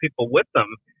generation of people with them.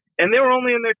 And they were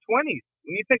only in their 20s.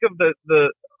 When you think of the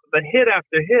hit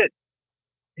after hit,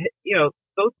 you know,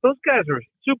 those guys were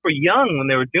super young when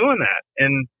they were doing that.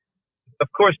 And of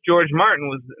course, George Martin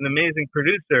was an amazing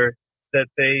producer that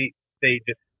they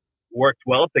just worked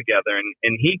well together.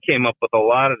 And he came up with a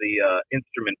lot of the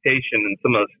instrumentation and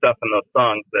some of the stuff in those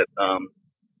songs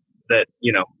that,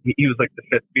 you know, he was like the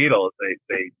fifth Beatles.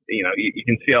 They you know, you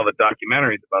can see all the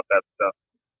documentaries about that stuff.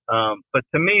 But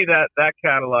to me, that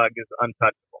catalog is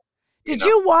untouchable. Did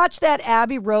you watch that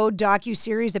Abbey Road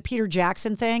docuseries, the Peter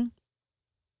Jackson thing?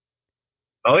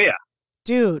 Oh, yeah.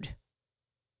 Dude,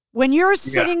 when you're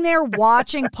sitting there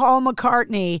watching Paul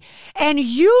McCartney and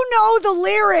you know the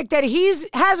lyric that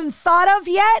hasn't thought of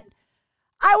yet,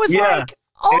 I was like,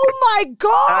 oh my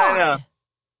God.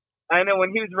 I know.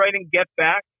 When he was writing Get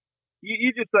Back,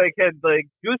 you just like had like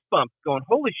goosebumps going,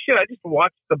 holy shit, I just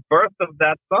watched the birth of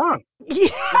that song. Yeah.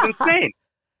 It's insane.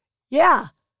 Yeah.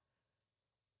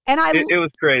 And it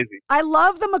was crazy. I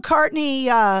love the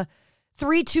McCartney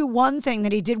 3-2-1 thing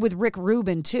that he did with Rick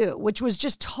Rubin too, which was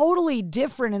just totally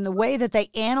different in the way that they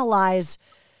analyze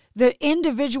the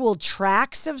individual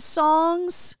tracks of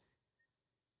songs.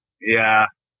 Yeah.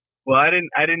 Well, I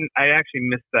actually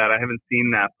missed that. I haven't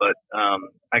seen that, but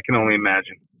I can only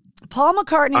imagine. Paul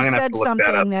McCartney said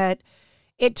something that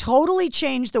it totally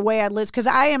changed the way I listen.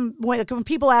 Because when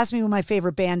people ask me what my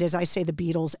favorite band is, I say the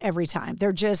Beatles every time.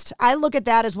 I look at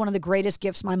that as one of the greatest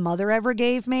gifts my mother ever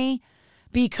gave me,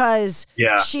 because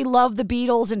she loved the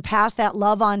Beatles and passed that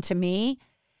love on to me.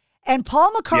 And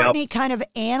Paul McCartney kind of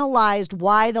analyzed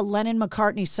why the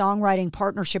Lennon-McCartney songwriting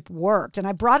partnership worked. And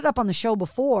I brought it up on the show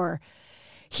before.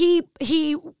 He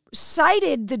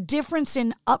cited the difference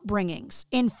in upbringings,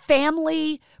 in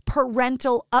family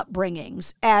parental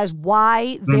upbringings, as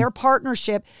why their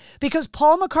partnership, because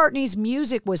Paul McCartney's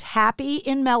music was happy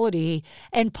in melody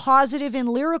and positive in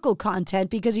lyrical content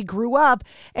because he grew up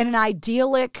in an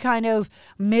idyllic kind of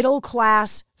middle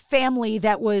class family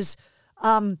that was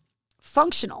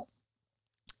functional.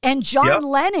 And John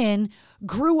Lennon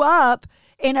grew up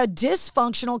in a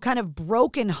dysfunctional kind of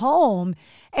broken home.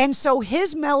 And so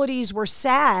his melodies were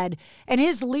sad and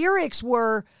his lyrics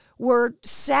were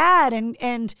sad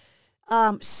and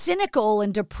cynical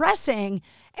and depressing.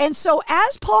 And so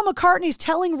as Paul McCartney's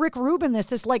telling Rick Rubin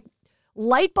this like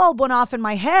light bulb went off in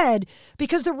my head,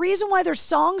 because the reason why their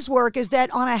songs work is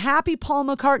that on a happy Paul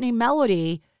McCartney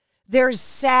melody, there's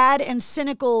sad and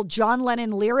cynical John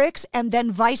Lennon lyrics, and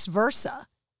then vice versa.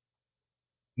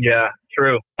 Yeah,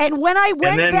 true. And when I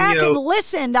went back and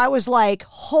listened, I was like,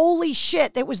 holy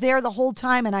shit, that was there the whole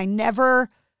time, and I never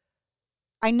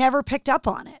picked up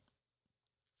on it.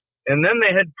 And then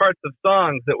they had parts of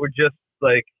songs that were just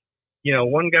like, you know,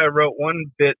 one guy wrote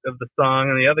one bit of the song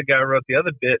and the other guy wrote the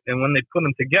other bit, and when they put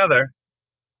them together,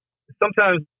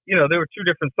 sometimes, you know, there were two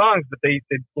different songs, but they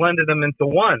blended them into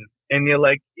one. And you're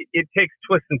like, it takes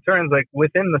twists and turns like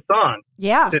within the song.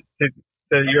 Yeah. To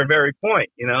your very point,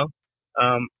 you know?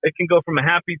 It can go from a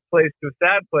happy place to a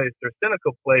sad place or a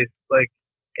cynical place, like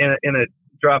in a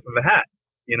drop of a hat,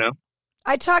 you know?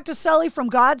 I talked to Sully from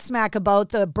Godsmack about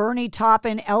the Bernie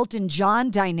Taupin, Elton John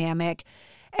dynamic.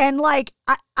 And like,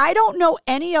 I don't know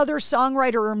any other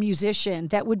songwriter or musician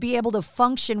that would be able to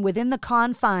function within the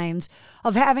confines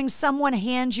of having someone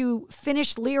hand you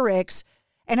finished lyrics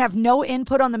and have no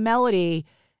input on the melody,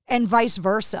 and vice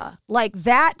versa. Like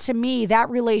that, to me, that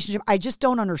relationship, I just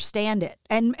don't understand it.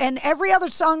 And every other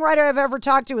songwriter I've ever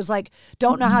talked to is like,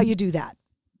 don't know how you do that.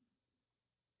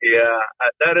 Yeah,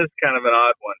 that is kind of an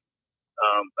odd one.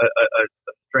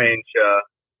 A strange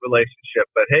relationship.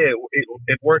 But hey,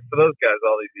 it worked for those guys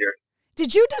all these years.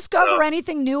 Did you discover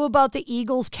anything new about the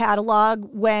Eagles catalog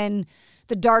when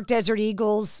the Dark Desert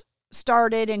Eagles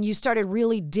started and you started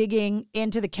really digging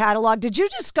into the catalog? Did you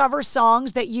discover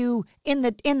songs that you in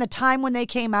the time when they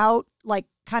came out like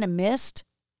kind of missed?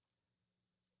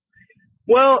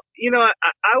 Well, you know,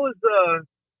 I was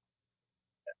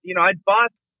you know, I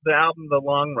bought the album The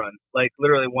Long Run, like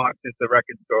literally walked into the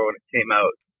record store when it came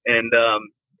out, and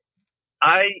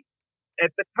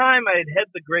at the time I had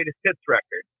the greatest hits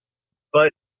record,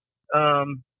 but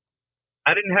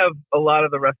I didn't have a lot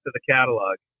of the rest of the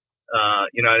catalog.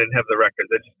 You know, I didn't have the records.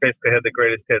 I just basically had the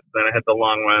greatest hits. Then I had The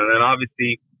Long Run. And then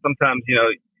obviously sometimes, you know,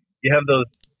 you have those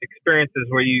experiences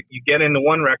where you get into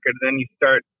one record and then you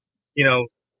start, you know,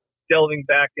 delving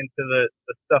back into the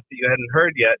stuff that you hadn't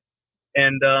heard yet.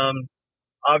 And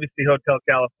obviously Hotel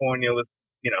California was,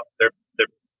 you know, their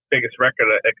biggest record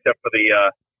except for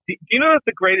the do you know that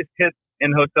the greatest hits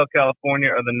and Hotel California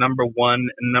are the number 1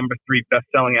 and number 3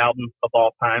 best-selling albums of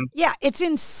all time. Yeah, it's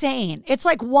insane. It's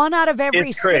like 1 out of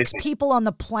every 6 people on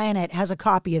the planet has a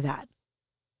copy of that.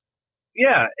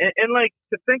 Yeah, and like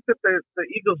to think that the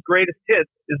Eagles' greatest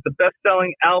hits is the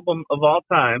best-selling album of all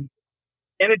time,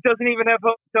 and it doesn't even have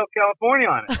Hotel California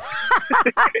on it.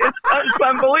 It's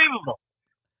unbelievable.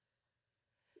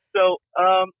 So,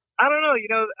 I don't know.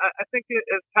 I think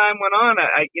as time went on,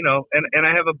 and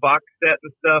I have a box set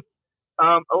and stuff.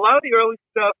 A lot of the early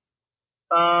stuff,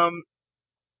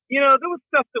 there was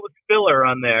stuff that was filler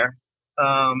on there.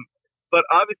 But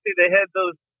obviously they had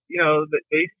those,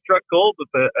 they struck gold with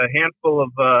a handful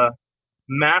of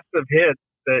massive hits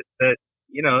that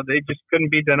they just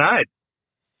couldn't be denied.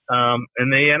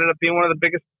 And they ended up being one of the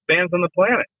biggest bands on the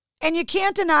planet. And you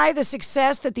can't deny the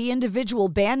success that the individual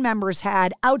band members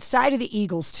had outside of the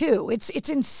Eagles, too. It's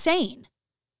insane.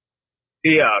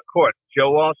 Yeah, of course.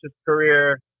 Joe Walsh's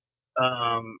career,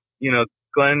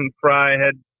 Glenn Frey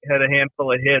had a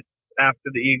handful of hits after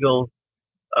the Eagles.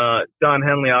 Don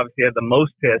Henley obviously had the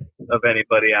most hits of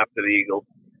anybody after the Eagles.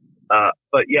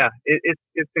 But yeah,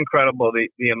 it's incredible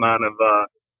the amount of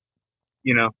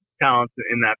talent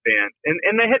in that band.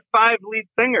 And they had 5 lead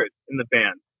singers in the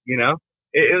band.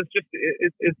 It was just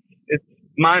it's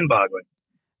mind-boggling.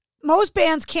 Most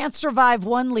bands can't survive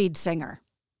 1 lead singer.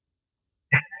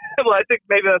 Well, I think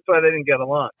maybe that's why they didn't get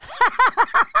along.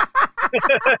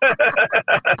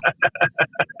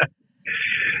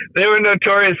 They were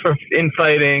notorious for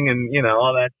infighting and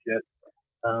all that shit.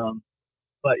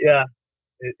 But yeah,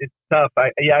 it's tough.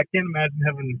 I can't imagine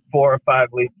having 4 or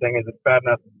 5 lead singers. It's bad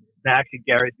enough. Now, actually,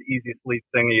 Gary's the easiest lead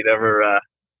singer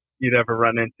you'd ever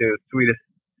run into.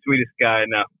 Sweetest guy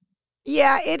now.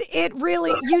 Yeah, it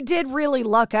really, you did really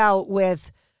luck out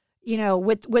with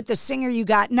the singer you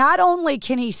got. Not only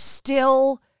can he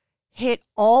still hit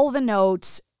all the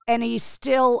notes and he's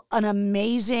still an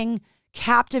amazing,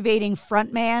 captivating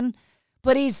frontman,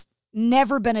 but he's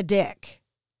never been a dick.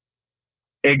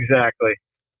 Exactly.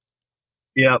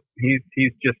 Yep.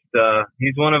 He's just,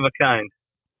 he's one of a kind.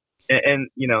 And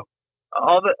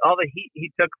all the heat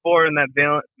he took for in that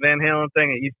Van Halen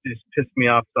thing, it used to just piss me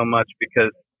off so much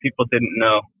because people didn't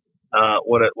know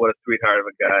what a sweetheart of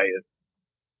a guy is.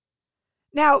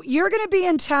 Now, you're going to be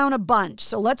in town a bunch,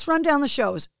 so let's run down the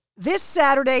shows. This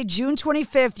Saturday, June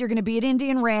 25th, you're going to be at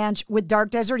Indian Ranch with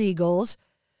Dark Desert Eagles.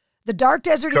 The Dark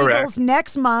Desert Eagles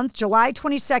next month, July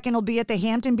 22nd, will be at the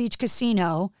Hampton Beach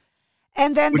Casino.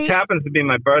 And then Which happens to be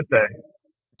my birthday.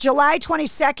 July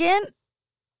 22nd?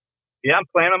 Yeah, I'm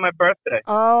playing on my birthday.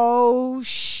 Oh,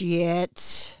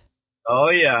 shit. Oh,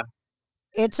 yeah.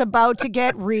 It's about to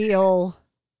get real.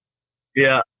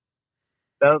 Yeah.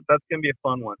 That's going to be a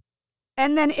fun one.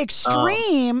 And then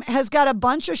Extreme has got a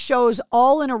bunch of shows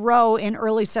all in a row in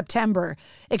early September.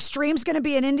 Extreme's going to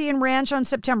be at Indian Ranch on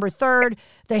September 3rd,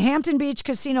 the Hampton Beach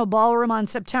Casino Ballroom on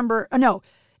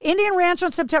Indian Ranch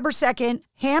on September 2nd,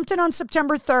 Hampton on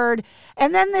September 3rd,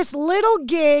 and then this little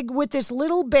gig with this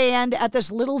little band at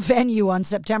this little venue on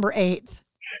September 8th.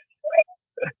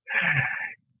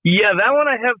 Yeah, that one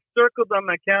I have circled on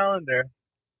my calendar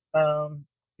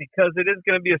because it is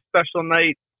going to be a special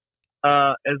night.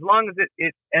 As long as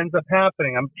it ends up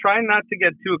happening. I'm trying not to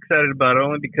get too excited about it,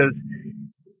 only because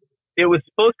it was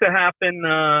supposed to happen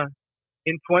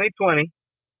in 2020,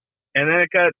 and then it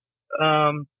got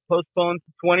postponed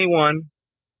to 21,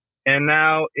 and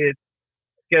now it's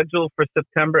scheduled for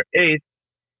September 8th,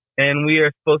 and we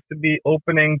are supposed to be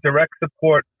opening direct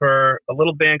support for a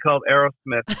little band called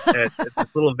Aerosmith at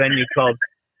this little venue called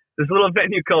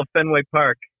Fenway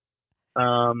Park.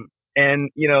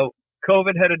 And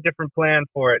COVID had a different plan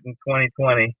for it in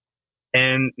 2020,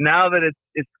 and now that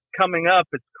it's coming up,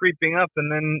 it's creeping up,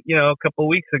 and then a couple of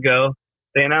weeks ago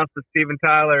they announced that Steven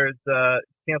Tyler is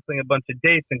canceling a bunch of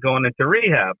dates and going into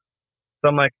rehab. So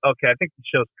I'm like, okay, I think the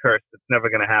show's cursed. It's never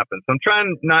going to happen. So I'm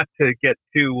trying not to get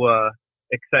too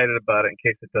excited about it in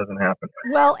case it doesn't happen.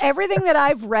 Well, everything that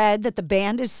I've read that the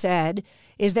band has said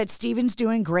is that Steven's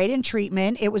doing great in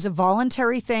treatment. It was a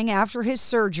voluntary thing after his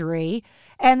surgery,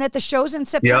 and that the shows in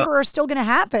September are still going to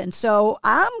happen. So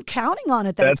I'm counting on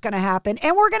it that it's going to happen.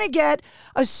 And we're going to get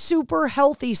a super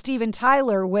healthy Steven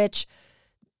Tyler, which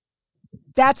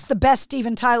that's the best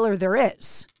Steven Tyler there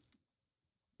is.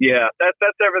 Yeah,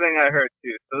 that's everything I heard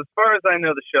too. So as far as I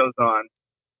know, the show's on.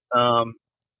 I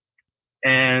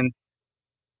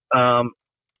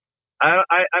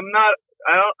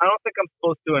don't think I'm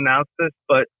supposed to announce this,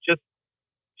 but just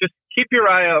keep your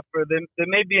eye out for them. There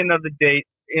may be another date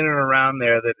in and around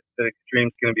there that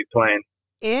Extreme's going to be playing.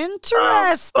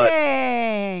 Interesting.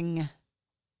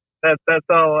 That's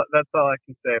all I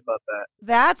can say about that.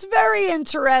 That's very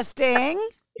interesting.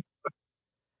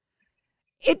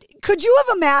 Could you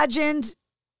have imagined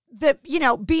that,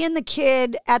 being the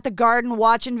kid at the Garden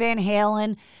watching Van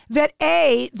Halen, that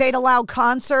A, they'd allow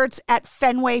concerts at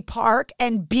Fenway Park,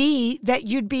 and B, that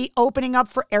you'd be opening up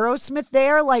for Aerosmith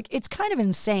there? Like, it's kind of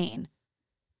insane.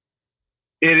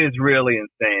 It is really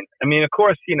insane. I mean, of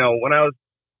course, when I was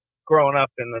growing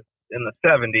up in the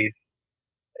 70s,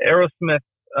 Aerosmith,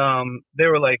 they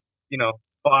were like,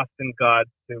 Boston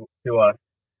gods to us.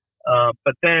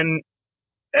 But then,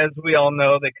 as we all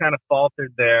know, they kind of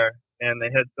faltered there. And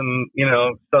they had some,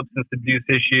 substance abuse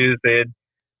issues. They had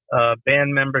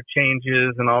band member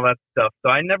changes and all that stuff.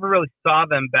 So I never really saw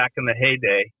them back in the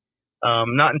heyday.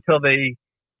 Not until they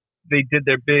did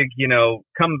their big,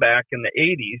 comeback in the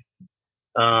 80s,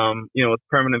 with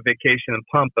Permanent Vacation and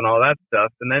Pump and all that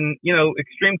stuff. And then,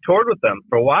 Extreme toured with them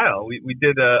for a while. We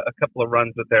did a couple of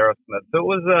runs with Aerosmith. So it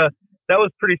was that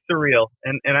was pretty surreal.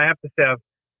 And I have to say, I've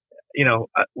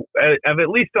at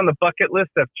least on the bucket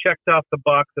list, I've checked off the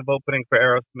box of opening for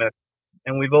Aerosmith,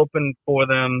 and we've opened for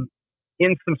them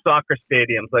in some soccer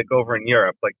stadiums, like over in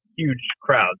Europe, like huge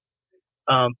crowds.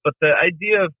 But the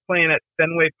idea of playing at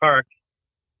Fenway Park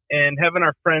and having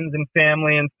our friends and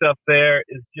family and stuff there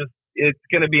is just, it's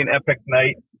going to be an epic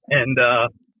night. And,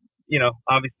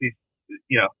 obviously,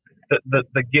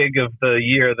 the gig of the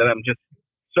year that I'm just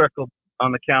circled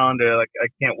on the calendar, like I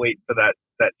can't wait for that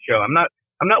show. I'm not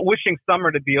wishing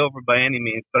summer to be over by any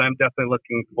means, but I'm definitely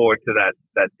looking forward to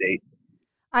that date.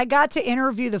 I got to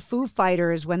interview the Foo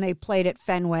Fighters when they played at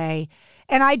Fenway,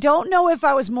 and I don't know if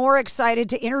I was more excited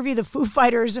to interview the Foo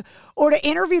Fighters or to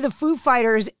interview the Foo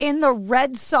Fighters in the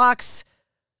Red Sox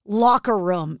locker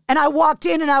room. And I walked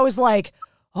in and I was like,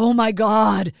 oh my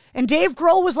God. And Dave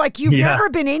Grohl was like, you've never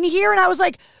been in here? And I was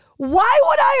like, why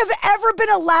would I have ever been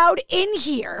allowed in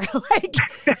here? Like,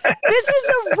 this is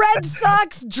the Red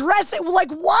Sox dressing. Like,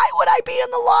 why would I be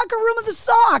in the locker room of the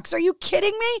Sox? Are you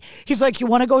kidding me? He's like, you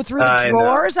want to go through the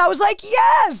drawers? I was like,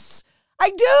 yes,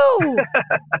 I do.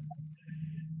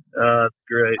 That's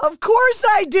great. Of course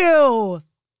I do.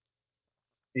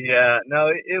 Yeah, no,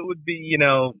 it would be,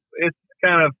 it's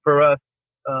kind of for us,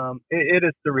 it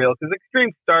is surreal because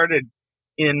Extreme started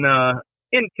in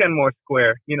Kenmore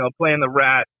Square, playing the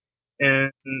Rat.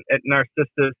 And at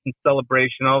Narcissus and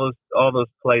Celebration, all those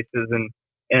places,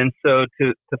 and so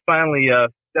to finally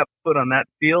step foot on that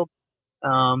field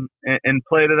and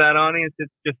play to that audience,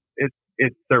 it's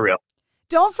surreal.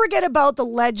 Don't forget about the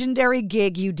legendary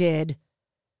gig you did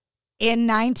in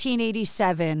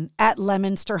 1987 at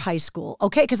Leominster High School,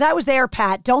 okay? Because I was there,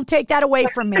 Pat. Don't take that away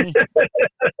from me.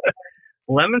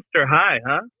 Leominster High,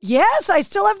 huh? Yes, I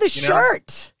still have the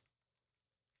shirt.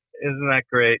 Isn't that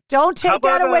great? Don't take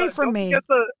that away from me.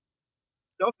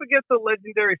 Don't forget the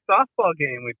legendary softball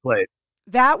game we played.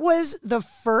 That was the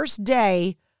first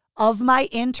day of my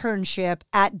internship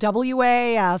at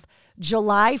WAAF,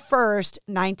 July 1st,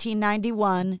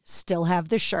 1991. Still have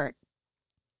the shirt.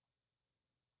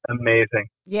 Amazing.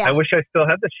 Yeah. I wish I still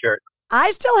had the shirt. I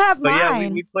still have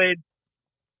mine. Yeah,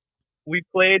 we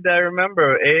played, I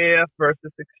remember, AAF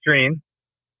versus Extreme.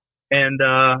 And,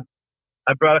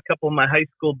 I brought a couple of my high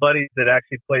school buddies that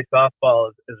actually play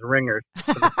softball as ringers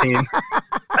for the team.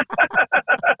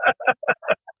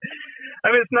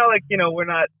 I mean, it's not like, we're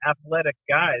not athletic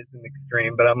guys in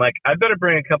Extreme, but I'm like, I better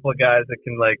bring a couple of guys that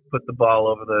can put the ball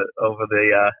over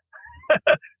the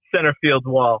center field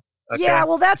wall. Okay? Yeah,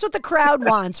 well, that's what the crowd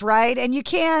wants, right? And you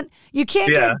can't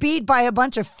get beat by a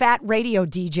bunch of fat radio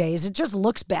DJs. It just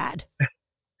looks bad.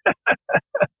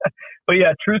 But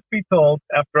yeah, truth be told,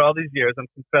 after all these years, I'm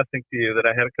confessing to you that I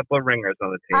had a couple of ringers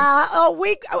on the team.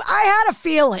 I had a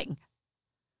feeling.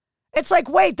 It's like,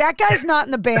 wait, that guy's not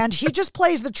in the band. He just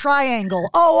plays the triangle.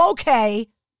 Oh, okay.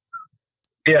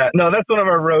 Yeah, no, that's one of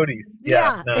our roadies.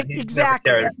 Yeah, no,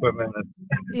 exactly. Never carried equipment.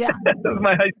 Yeah. Those are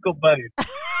my high school buddies.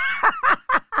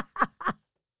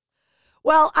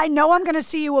 Well, I know I'm going to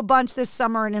see you a bunch this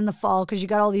summer and in the fall because you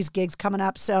got all these gigs coming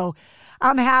up. So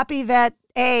I'm happy that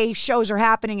A, shows are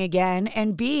happening again,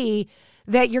 and B,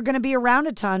 that you're going to be around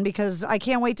a ton because I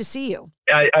can't wait to see you.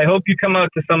 I hope you come out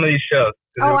to some of these shows.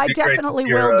 Oh, I definitely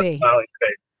will be.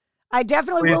 I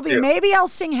definitely will be. Maybe I'll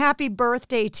sing Happy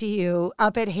Birthday to you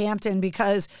up at Hampton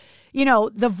because,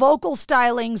 the vocal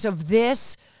stylings of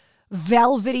this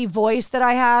velvety voice that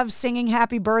I have singing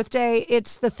Happy Birthday,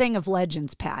 it's the thing of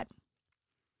legends, Pat.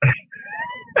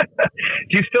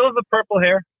 Do you still have the purple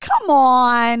hair? Come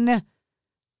on.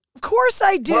 Of course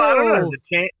I do. Well,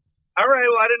 All right.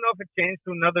 Well, I didn't know if it changed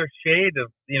to another shade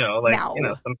of,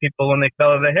 some people when they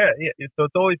color their hair. Yeah, so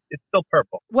it's still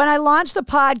purple. When I launched the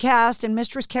podcast and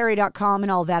MistressCarrie.com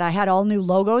and all that, I had all new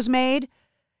logos made.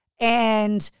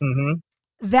 And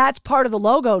that's part of the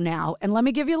logo now. And let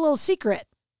me give you a little secret.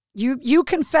 You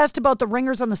confessed about the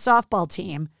ringers on the softball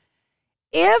team.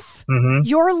 If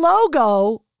your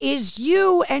logo is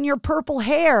you and your purple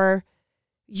hair,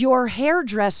 your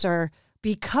hairdresser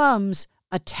becomes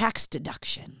a tax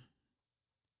deduction.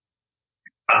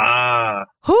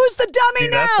 Who's the dummy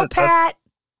now, Pat?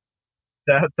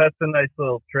 That's a nice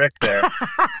little trick there.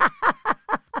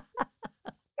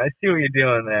 I see what you're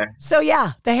doing there. So,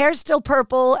 yeah, the hair's still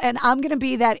purple, and I'm going to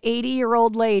be that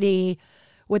 80-year-old lady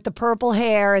with the purple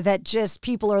hair that just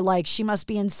people are like, she must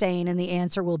be insane, and the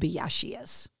answer will be, yeah, she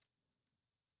is.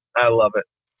 I love it.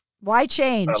 Why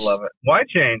change? I love it. Why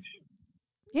change?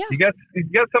 Yeah. You got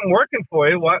something working for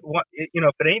you. What, if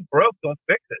it ain't broke, don't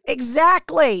fix it.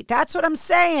 Exactly. That's what I'm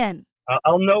saying.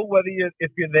 I'll know whether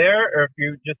if you're there or if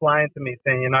you're just lying to me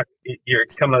saying you're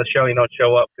coming to the show, you don't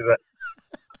show up, because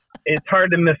it's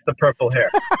hard to miss the purple hair.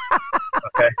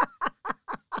 Okay.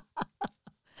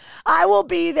 I will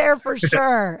be there for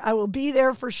sure. I will be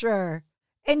there for sure.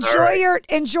 Enjoy your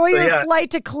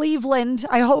flight to Cleveland.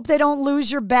 I hope they don't lose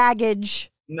your baggage.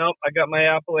 Nope, I got my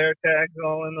Apple AirTags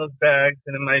all in those bags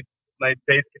and in my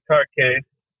bass guitar case.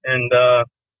 And,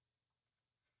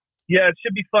 it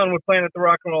should be fun. We're playing at the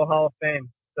Rock and Roll Hall of Fame.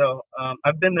 So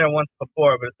I've been there once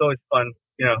before, but it's always fun,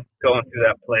 going through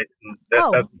that place. And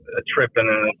that's a trip in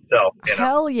and of itself.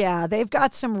 Hell yeah. They've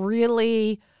got some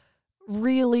really,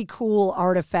 really cool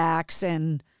artifacts.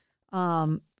 And,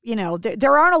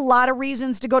 there aren't a lot of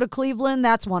reasons to go to Cleveland.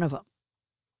 That's one of them.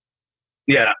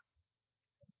 Yeah.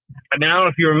 I mean, I don't know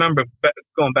if you remember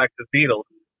going back to the Beatles.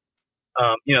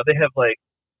 They have like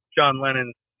John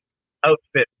Lennon's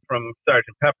outfit from Sgt.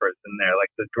 Pepper's in there, like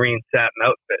the green satin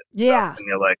outfit. Yeah. And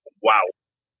you're like, wow,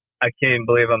 I can't even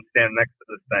believe I'm standing next to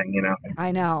this thing,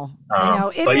 I know.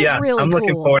 It is really cool. I'm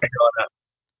looking forward to going up.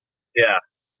 Yeah.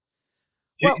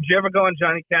 Did you ever go on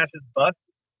Johnny Cash's bus?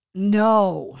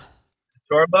 No.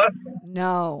 Tour bus?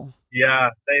 No. Yeah.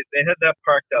 They had that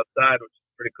parked outside, which is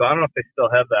pretty cool. I don't know if they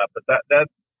still have that, but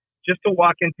that's just to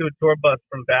walk into a tour bus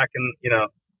from back in,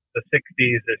 the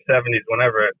 60s or 70s,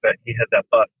 whenever that he had that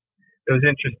bus. It was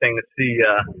interesting to see,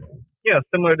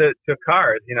 similar to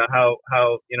cars, how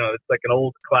it's like an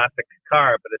old classic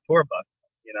car, but a tour bus,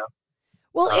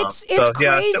 Well, it's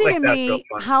crazy to me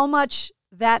how much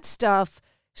that stuff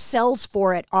sells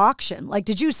for at auction. Like,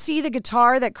 did you see the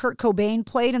guitar that Kurt Cobain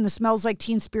played in the Smells Like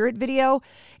Teen Spirit video?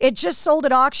 It just sold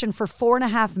at auction for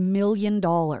 $4.5 million.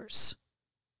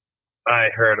 I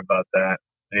heard about that.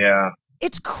 Yeah.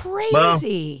 It's crazy. Well,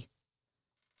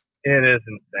 it is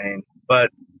insane. But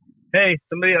hey,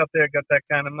 somebody out there got that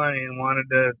kind of money and wanted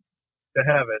to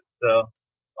have it. So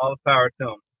all the power to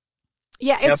them.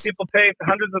 Yeah, people pay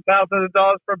hundreds of thousands of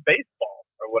dollars for baseball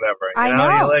or whatever. I know.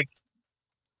 You're like,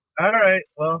 all right,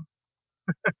 well,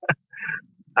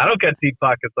 I don't get deep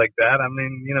pockets like that. I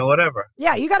mean, whatever.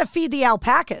 Yeah, you got to feed the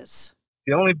alpacas.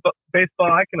 The only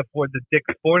baseball I can afford is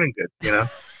Dick's Sporting Goods,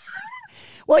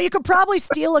 Well, you could probably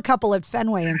steal a couple at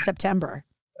Fenway in September.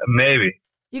 Maybe.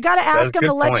 You got to ask them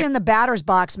to let you in the batter's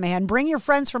box, man. Bring your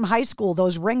friends from high school,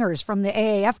 those ringers from the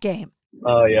AAF game.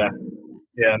 Oh, yeah.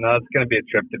 Yeah, no, it's going to be a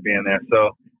trip to be in there.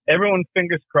 So everyone,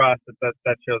 fingers crossed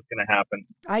that show's going to happen.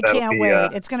 That'll can't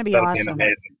wait. It's going to be awesome. Be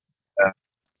amazing.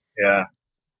 Yeah.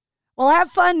 Well,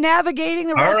 have fun navigating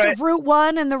the rest of Route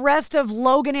 1 and the rest of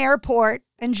Logan Airport.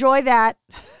 Enjoy that.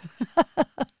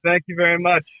 Thank you very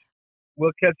much.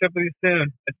 We'll catch up with you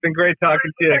soon. It's been great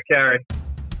talking to you, Carrie.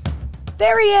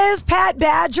 There he is, Pat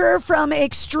Badger from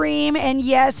Extreme, and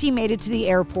yes, he made it to the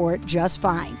airport just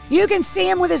fine. You can see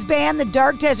him with his band, the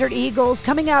Dark Desert Eagles,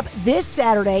 coming up this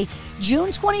Saturday, June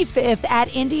 25th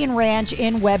at Indian Ranch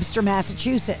in Webster,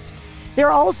 Massachusetts. They're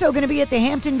also going to be at the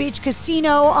Hampton Beach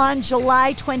Casino on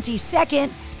July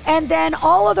 22nd, and then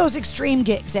all of those Extreme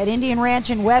gigs at Indian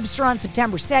Ranch in Webster on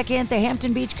September 2nd, the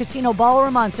Hampton Beach Casino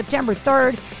Ballroom on September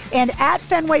 3rd, and at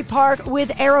Fenway Park with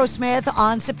Aerosmith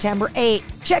on September 8th.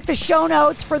 Check the show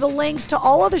notes for the links to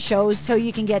all of the shows so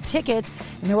you can get tickets,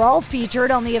 and they're all featured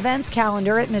on the events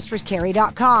calendar at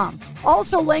MistressCarrie.com.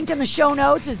 Also linked in the show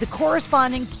notes is the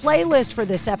corresponding playlist for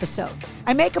this episode.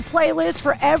 I make a playlist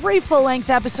for every full-length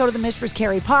episode of the Mistress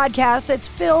Carrie podcast that's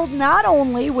filled not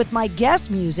only with my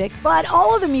guest music, but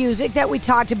all of the music that we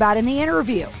talked about in the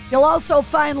interview. You'll also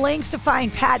find links to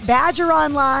find Pat Badger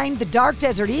online, the Dark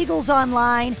Desert Eagles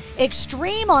online,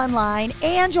 Extreme online,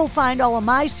 and you'll find all of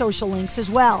my social links as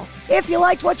well. If you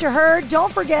liked what you heard,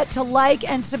 don't forget to like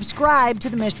and subscribe to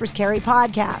the Mistress Carrie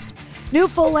podcast. New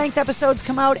full-length episodes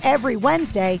come out every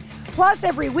Wednesday. Plus,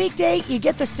 every weekday, you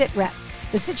get the Sit Rep.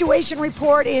 The Situation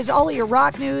Report is all of your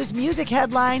rock news, music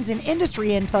headlines, and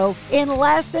industry info in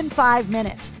less than 5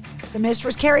 minutes. The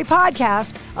Mistress Carrie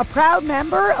Podcast, a proud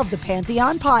member of the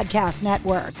Pantheon Podcast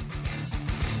Network.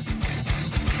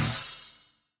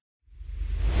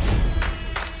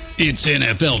 It's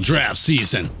NFL draft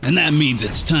season, and that means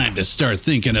it's time to start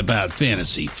thinking about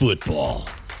fantasy football.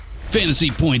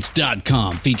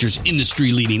 FantasyPoints.com features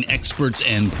industry-leading experts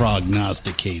and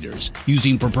prognosticators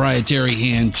using proprietary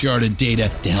hand-charted data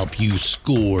to help you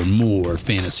score more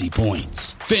fantasy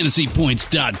points.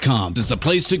 FantasyPoints.com is the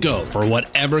place to go for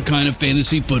whatever kind of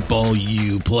fantasy football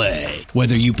you play.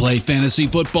 Whether you play fantasy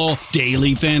football,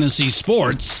 daily fantasy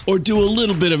sports, or do a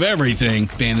little bit of everything,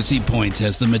 Fantasy Points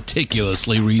has the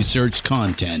meticulously researched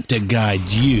content to guide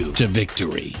you to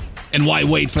victory. And why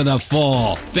wait for the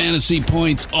fall? Fantasy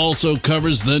Points also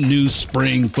covers the new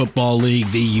spring football league,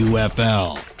 the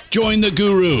UFL. Join the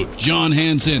guru, John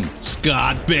Hansen,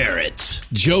 Scott Barrett,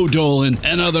 Joe Dolan,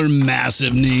 and other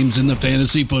massive names in the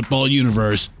fantasy football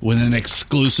universe with an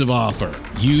exclusive offer.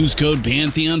 Use code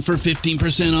Pantheon for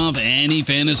 15% off any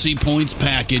Fantasy Points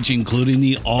package, including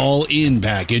the all-in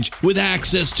package, with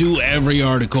access to every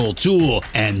article, tool,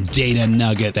 and data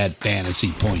nugget that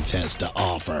Fantasy Points has to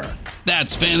offer.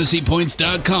 That's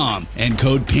FantasyPoints.com and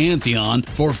code Pantheon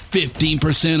for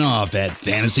 15% off at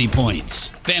Fantasy Points.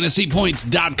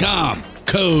 FantasyPoints.com,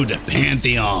 code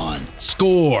Pantheon.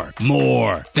 Score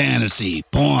more fantasy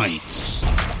points.